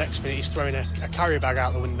 and then the next minute he's throwing a carrier bag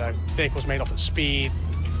out the window. The vehicle's made off at speed.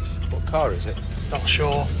 What car is it? Not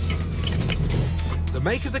sure. The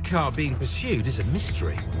make of the car being pursued is a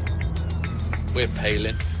mystery. We're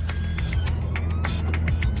Palin.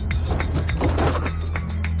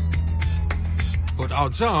 But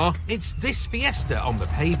odds are, it's this Fiesta on the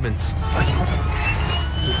pavement.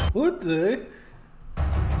 What the?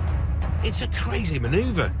 It's a crazy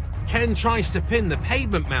manoeuvre. Ken tries to pin the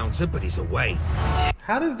pavement mounter, but he's away.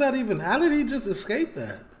 How does that even... How did he just escape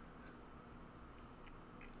that?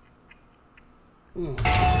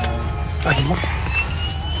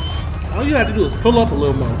 All you had to do is pull up a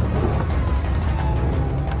little more.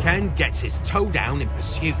 Ken gets his toe down in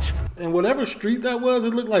pursuit. And whatever street that was,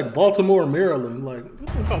 it looked like Baltimore, Maryland. Like,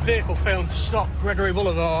 We've got a vehicle failing to stop Gregory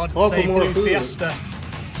Boulevard. Baltimore blue Fiesta.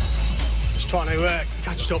 Just trying to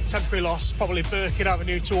catch up. Temporary loss. Probably Burkitt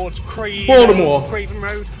Avenue towards Craven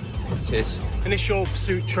Road. It is. Initial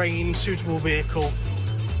pursuit train, suitable vehicle.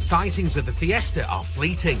 Sightings of the Fiesta are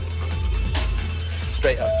fleeting.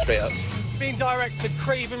 Straight up, straight up. Being directed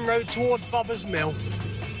Craven Road towards Bobber's Mill.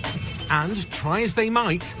 And try as they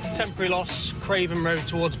might, temporary loss, Craven Road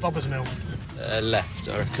towards Bobber's Mill. Left,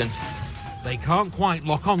 I reckon. They can't quite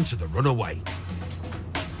lock on to the runaway.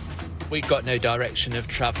 We've got no direction of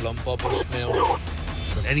travel on Bobber's Mill.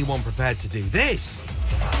 But anyone prepared to do this,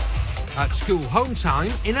 at school home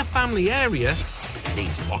time in a family area,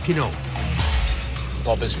 needs locking up.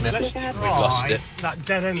 Bobber's Mill. We've lost it. That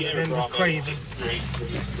dead end at the end of Craven.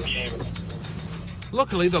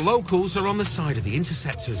 Luckily, the locals are on the side of the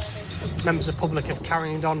Interceptors. Members of the public have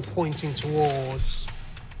carried on pointing towards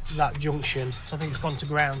that junction. So I think it's gone to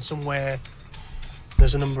ground somewhere.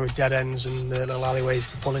 There's a number of dead ends and little alleyways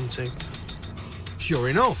you can pull into. Sure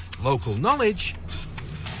enough, local knowledge...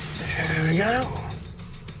 Here we go.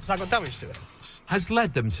 Has that got damage to it? ...has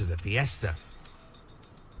led them to the Fiesta.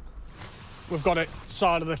 We've got it,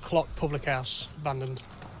 side of the Clock Public House, abandoned.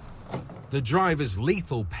 The driver's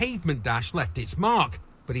lethal pavement dash left its mark,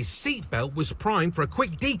 but his seatbelt was primed for a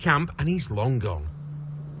quick decamp and he's long gone.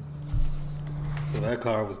 So that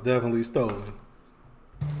car was definitely stolen.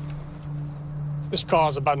 This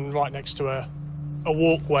car's abandoned right next to a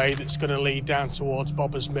walkway that's going to lead down towards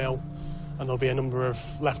Bobber's Mill, and there'll be a number of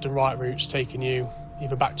left and right routes taking you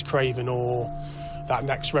either back to Craven or that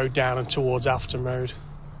next road down and towards Alfton Road.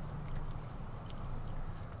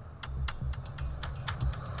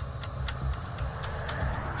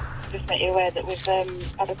 Just make you aware that we've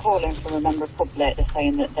had a call in from a member of public. They're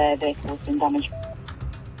saying that their vehicle's been damaged.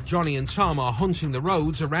 Johnny and Tom are hunting the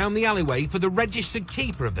roads around the alleyway for the registered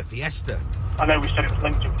keeper of the Fiesta. I know we said it was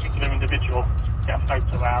linked to a particular individual. Get a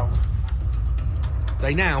photo out.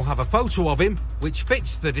 They now have a photo of him, which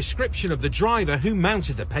fits the description of the driver who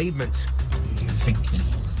mounted the pavement. What are you thinking?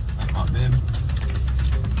 That might be him.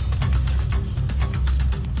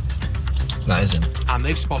 That is him. And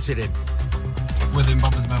they've spotted him. With him,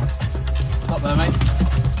 Bobber's Mill. Up there, mate.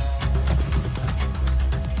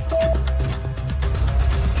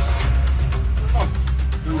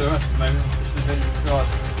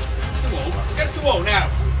 Against the wall now.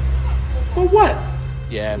 For what?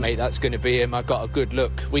 Yeah, mate, that's going to be him. I got a good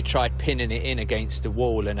look. We tried pinning it in against the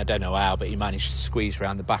wall, and I don't know how, but he managed to squeeze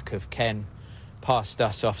around the back of Ken, past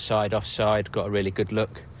us, offside, got a really good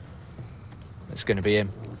look. That's going to be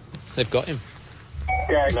him. They've got him.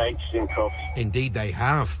 Yeah, mate, in cuffs. Indeed they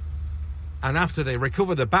have. And after they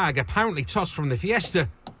recover the bag apparently tossed from the Fiesta,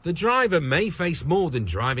 the driver may face more than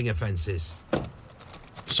driving offences.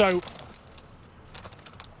 So,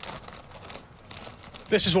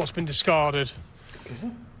 this is what's been discarded.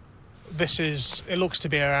 It looks to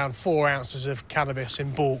be around 4 ounces of cannabis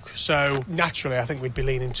in bulk. So, naturally, I think we'd be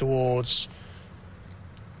leaning towards,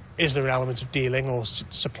 is there an element of dealing or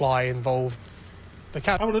supply involved?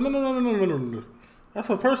 No. That's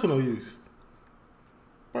for personal use.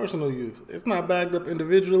 Personal use. It's not bagged up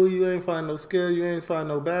individually. You ain't find no scale. You ain't find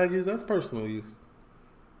no baggies. That's personal use.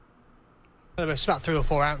 It's about 3 or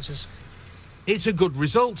 4 ounces. It's a good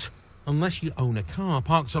result, unless you own a car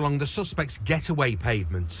parked along the suspect's getaway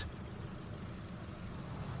pavement.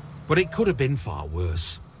 But it could have been far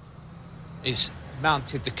worse. He's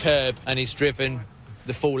mounted the curb and he's driven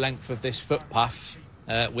the full length of this footpath,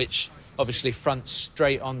 which obviously fronts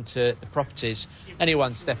straight onto the properties.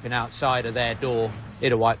 Anyone stepping outside of their door,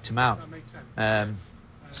 it'd have wiped him out.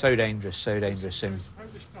 So dangerous, and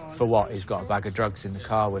for what? He's got a bag of drugs in the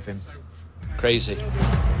car with him. Crazy.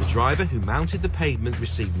 The driver who mounted the pavement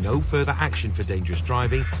received no further action for dangerous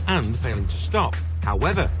driving and failing to stop.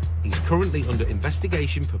 However, he's currently under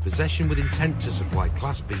investigation for possession with intent to supply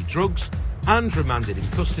Class B drugs and remanded in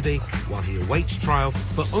custody while he awaits trial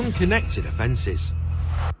for unconnected offences.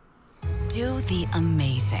 Do the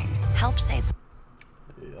amazing. Help save.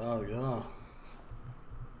 Yeah.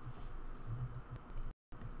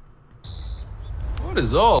 What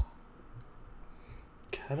is all?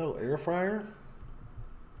 Kettle air fryer?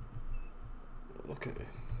 Okay.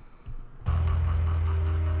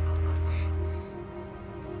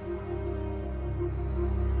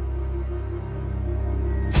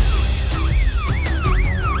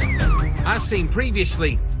 As seen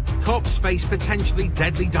previously, cops face potentially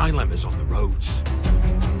deadly dilemmas on the roads.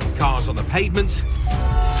 Cars on the pavement,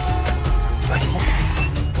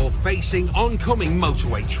 or facing oncoming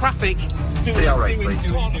motorway traffic.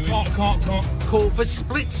 Can't. Call for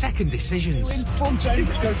split-second decisions.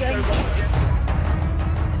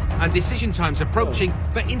 And decision times approaching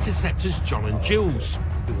for Interceptors John and Jules,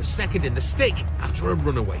 who were second in the stick after a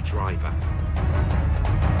runaway driver.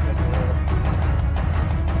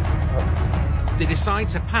 They decide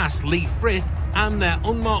to pass Lee Frith, and their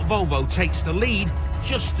unmarked Volvo takes the lead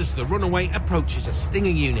just as the runaway approaches a stinger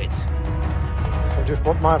unit. I'm just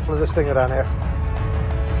mindful of the stinger down here.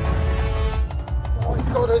 Oh, he's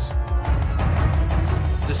got us.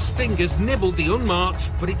 The Stinger's nibbled the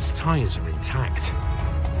unmarked, but its tyres are intact.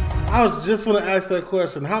 I was just going to ask that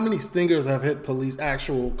question. How many Stingers have hit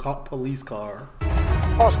actual police cars?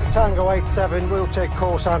 Oscar Tango 87, we'll take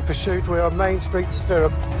course and pursuit. We are Main Street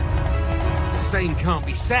Stirrup. The same can't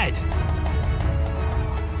be said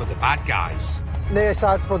for the bad guys. Near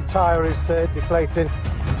side front tyre is deflating.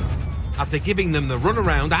 After giving them the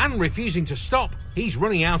runaround and refusing to stop, he's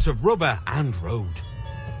running out of rubber and road.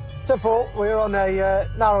 10-4, we're on a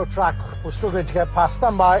narrow track. We're struggling to get past.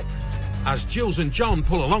 Stand by. As Jules and John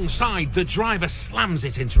pull alongside, the driver slams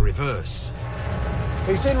it into reverse.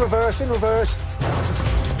 He's in reverse.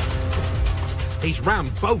 He's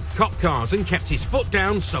rammed both cop cars and kept his foot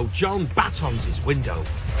down, so John batons his window.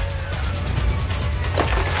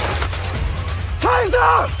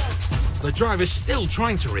 Taser! The driver's still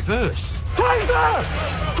trying to reverse. Taser!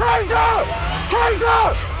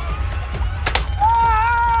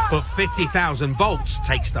 But 50,000 volts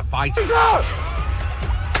takes the fight.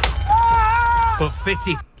 But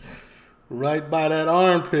 50... Right by that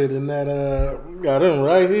armpit and that, got him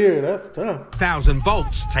right here. That's tough. 1,000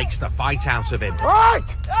 volts takes the fight out of him. Right!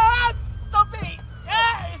 Stop it!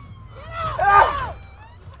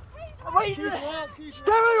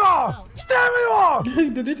 Stereo!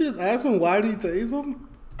 Did he just ask him why did he tase him?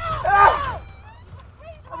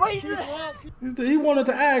 He wanted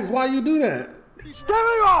to ask why you do that.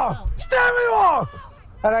 Stereo!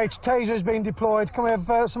 NH taser's been deployed. Can we have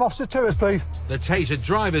some officer tours, please? The taser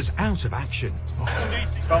driver's out of action.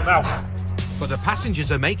 But the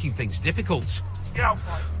passengers are making things difficult. Get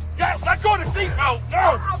let go of the seatbelt!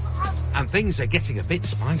 No! And things are getting a bit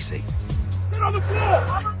spicy. Get on the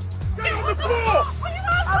floor! Get on the floor!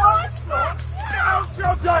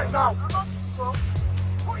 Get out now!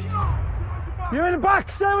 You're in the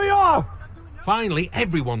back, stereo! Finally,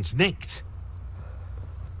 everyone's nicked.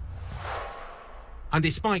 And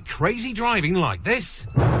despite crazy driving like this,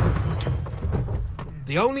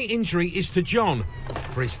 the only injury is to John,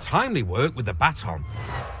 for his timely work with the baton.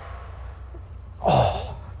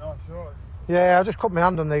 Oh. Yeah, I just cut my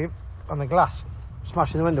hand on the glass,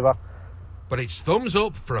 smashing the window off. But it's thumbs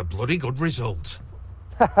up for a bloody good result.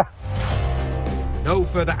 No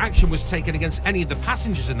further action was taken against any of the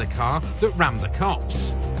passengers in the car that rammed the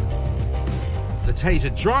cops. The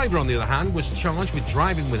tasered driver, on the other hand, was charged with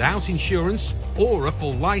driving without insurance or a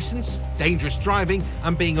full licence, dangerous driving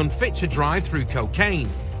and being unfit to drive through cocaine.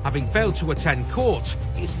 Having failed to attend court,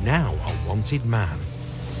 he is now a wanted man.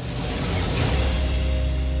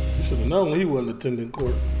 You should have known he wasn't attending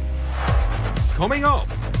court. Coming up.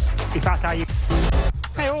 If that's how you...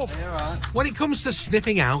 Hey, oh. When it comes to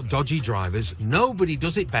sniffing out dodgy drivers, nobody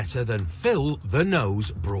does it better than Phil the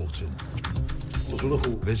Nose Broughton.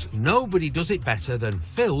 Nobody does it better than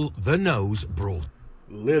Phil the Nose Broughton.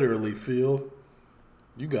 Literally, Phil.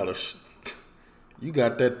 You got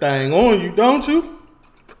that thing on you, don't you?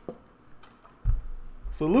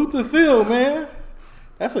 Salute to Phil, man.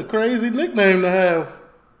 That's a crazy nickname to have.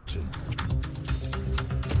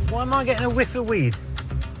 Why am I getting a whiff of weed?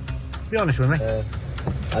 Be honest with me.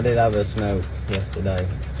 I did have a smoke yesterday.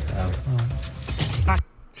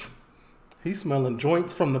 He's smelling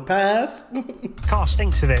joints from the past. Car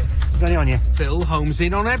stinks of it. Got any on you? Phil homes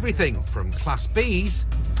in on everything from Class Bs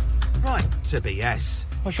to BS.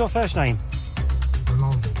 What's your first name?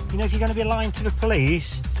 You know, if you're going to be lying to the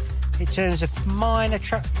police, it turns a minor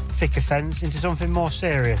traffic offence into something more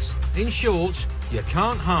serious. In short, you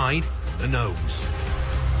can't hide the nose.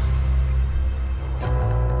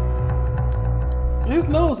 His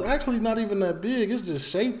nose actually not even that big. It's just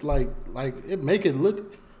shaped like it make it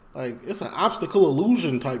look like it's an optical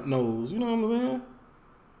illusion type nose. You know what I'm saying?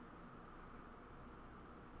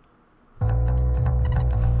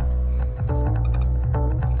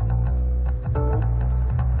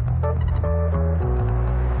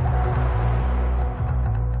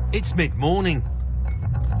 It's mid-morning.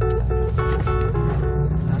 I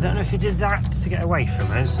don't know if he did that to get away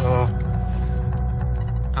from us or...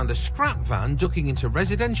 And a scrap van ducking into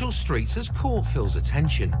residential streets has caught Phil's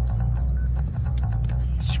attention.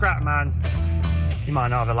 Scrap man. He might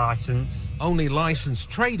not have a licence. Only licensed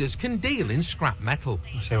traders can deal in scrap metal.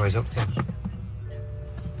 I'll see what he's up to.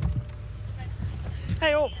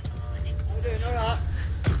 Hey, up! How you doing? All right?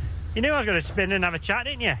 You knew I was going to spin and have a chat,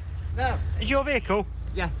 didn't you? No. Is your vehicle?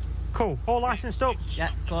 Yeah. Cool. All licensed up? Yeah,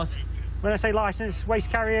 of course. When I say licence, waste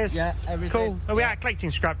carriers? Yeah, everything. Cool. Are we out collecting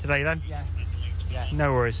scrap today then? Yeah. Yeah.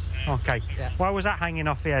 No worries. Okay. Yeah. Why was that hanging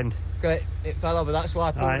off the end? It fell over, that's why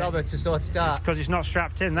I pulled it over to sort it out. Because it's not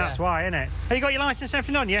strapped in, that's why, isn't it? Have you got your licence and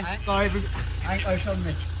everything on you? I ain't got it on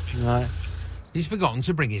me. Right. He's forgotten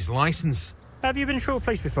to bring his licence. Have you been in trouble with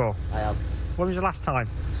police before? I have. When was the last time?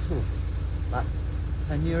 About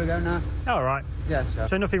 10 years ago now. All right. Yeah, so.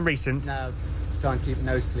 So nothing recent? No. Try and keep your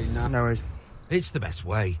nose clean now. No worries. It's the best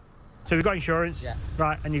way. So we've got insurance? Yeah.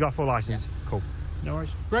 Right, and you got a full licence? Yeah. Cool. No worries.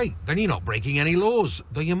 Great, then you're not breaking any laws,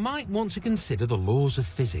 though you might want to consider the laws of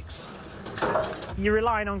physics. You're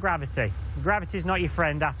relying on gravity. Gravity's not your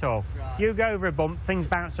friend at all. Right. You go over a bump, things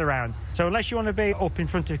bounce around. So unless you want to be up in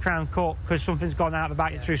front of the Crown Court because something's gone out the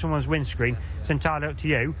back through someone's windscreen, it's entirely up to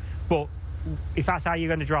you. But if that's how you're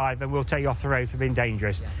going to drive, then we'll take you off the road for being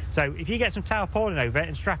dangerous. Yeah. So if you get some tarpaulin over it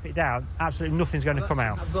and strap it down, absolutely nothing's going to come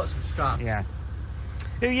out. I've got some straps. Yeah.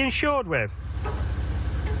 Who are you insured with?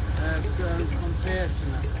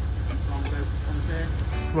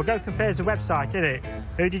 Well, Go Compare's the website, isn't it?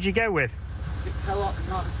 Who did you go with? Is it not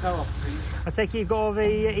please? I take it you've got all the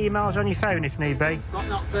emails on your phone if need be.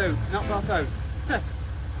 Not phone. Not my phone.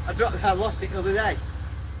 I lost it the other day.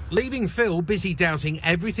 Leaving Phil busy doubting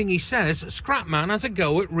everything he says, Scrapman has a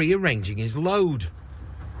go at rearranging his load.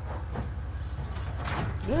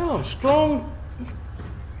 Yeah, I'm strong.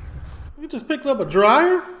 You just picked up a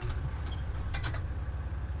dryer?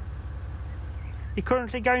 You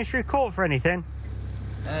currently going through court for anything?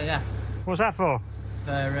 Yeah. What's that for?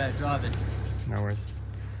 For driving. No worries.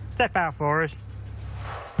 Step out for us.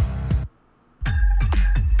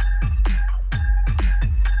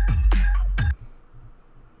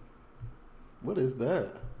 What is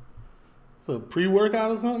that? It's a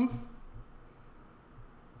pre-workout or something?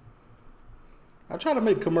 I try to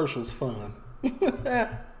make commercials fun.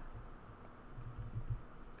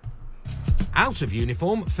 Out of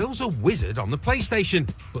uniform, Phil's a wizard on the PlayStation,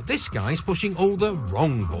 but this guy's pushing all the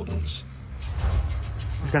wrong buttons.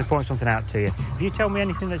 I'm just going to point something out to you. If you tell me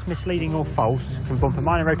anything that's misleading or false, can bump a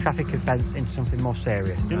minor road traffic offence into something more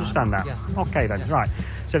serious. Do you understand that? Yeah. Okay then, right.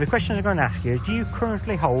 So the questions I'm going to ask you is, do you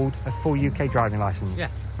currently hold a full UK driving licence? Yeah.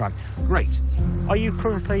 Right. Great. Are you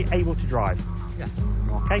currently able to drive? Yeah.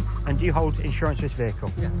 Okay, and do you hold insurance for this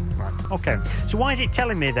vehicle? Yeah. Right, okay. So why is it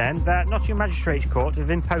telling me then that Nottingham Magistrates Court have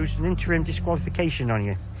imposed an interim disqualification on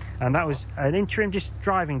you? And that was an interim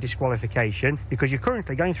driving disqualification because you're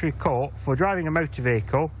currently going through court for driving a motor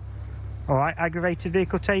vehicle, all right, aggravated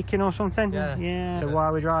vehicle taking or something? Yeah. Yeah. So why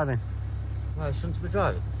are we driving? Well, I shouldn't be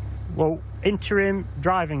driving. Well, interim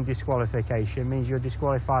driving disqualification means you're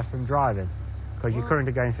disqualified from driving because you're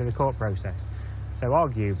currently going through the court process. So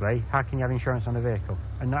arguably, how can you have insurance on a vehicle?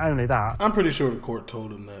 And not only that... I'm pretty sure the court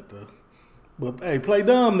told him that, though. But, hey, play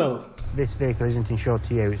dumb, though. This vehicle isn't insured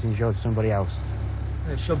to you, it's insured to somebody else.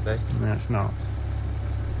 It should be. No, it's not.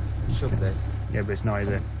 It should be. Yeah, but it's not, is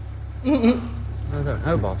it? I don't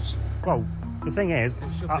know, boss. Well, the thing is,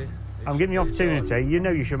 I'm giving you the opportunity. You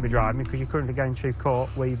know you shouldn't be driving because you're currently going through court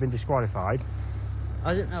where you've been disqualified.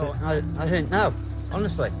 I didn't know. I didn't know,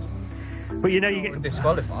 honestly. But you know you get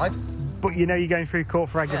disqualified. But you know you're going through court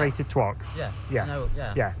for aggravated twat. Yeah. Yeah. No,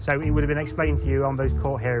 yeah. Yeah. So it would have been explained to you on those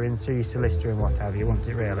court hearings through your solicitor and what have you, wouldn't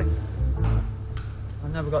it, really? I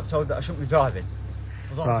never got told that I shouldn't be driving.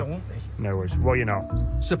 As long as I won't be. No worries. Well, you're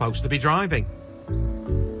not. Supposed to be driving.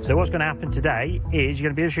 So what's going to happen today is you're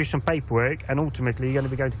going to be issued some paperwork and ultimately you're going to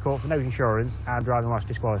be going to court for no insurance and driving whilst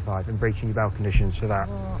disqualified and breaching your bail conditions for that.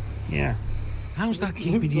 Yeah. How's that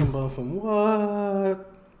keeping you?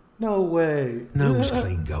 What? No way. Nose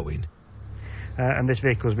clean going. And this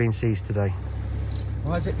vehicle's been seized today.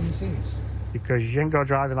 Why is it being seized? Because you ain't got a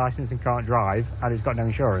driving licence and can't drive and it's got no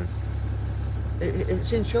insurance.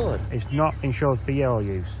 It's insured. It's not insured for your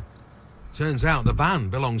use. Turns out the van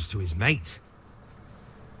belongs to his mate.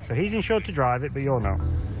 So he's insured to drive it, but you're not.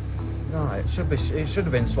 No, it should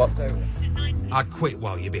have been swapped over. I'd quit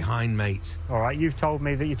while you're behind, mate. All right, you've told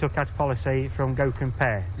me that you took out a policy from Go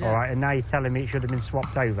Compare. Yeah. All right, and now you're telling me it should have been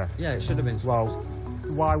swapped over. Yeah, it should have been swapped. Well,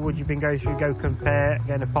 why would you been going through Go Compare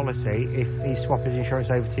getting a policy if he swapped his insurance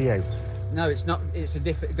over to you? No, it's not. It's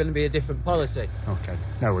going to be a different policy. Okay,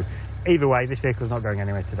 no worries. Either way, this vehicle's not going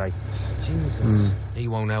anywhere today. Jesus. He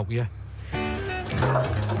won't help you.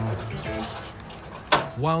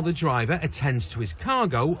 While the driver attends to his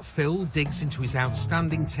cargo, Phil digs into his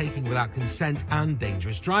outstanding taking without consent and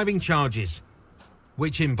dangerous driving charges,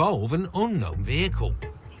 which involve an unknown vehicle.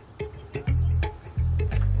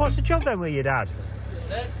 What's the job then with your dad?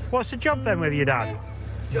 What's the job then with your dad?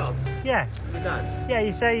 Job? Yeah. Your dad? Yeah,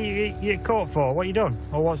 you say you're caught for. What you done?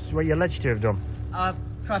 Or what you alleged to have done? I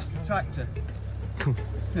crashed the tractor.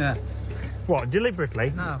 Yeah. What,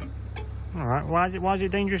 deliberately? No. All right, why is it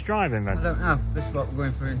dangerous driving then? I don't know. This is what we're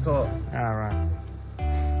going through in court. All right.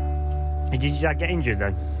 Did your dad get injured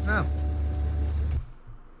then? No.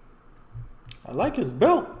 I like his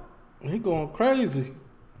belt. He going crazy.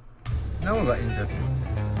 No one got injured.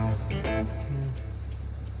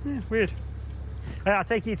 Yeah, weird. I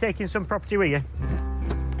take it you're taking some property with you?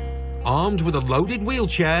 Armed with a loaded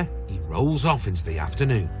wheelchair, he rolls off into the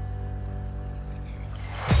afternoon.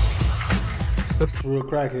 Real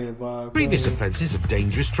crackhead vibe. Previous offences of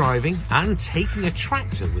dangerous driving and taking a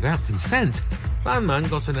tractor without consent. Vanman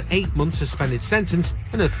got an 8-month suspended sentence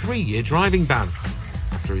and a 3-year driving ban.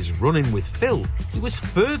 After his run-in with Phil, he was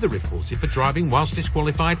further reported for driving whilst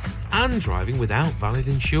disqualified and driving without valid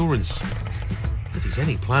insurance. If he's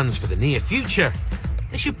any plans for the near future,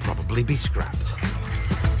 they should probably be scrapped.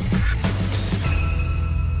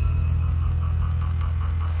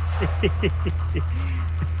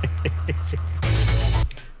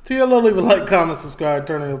 TLO, leave a like, comment, subscribe,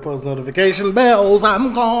 turn on your post notification bells.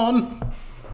 I'm gone.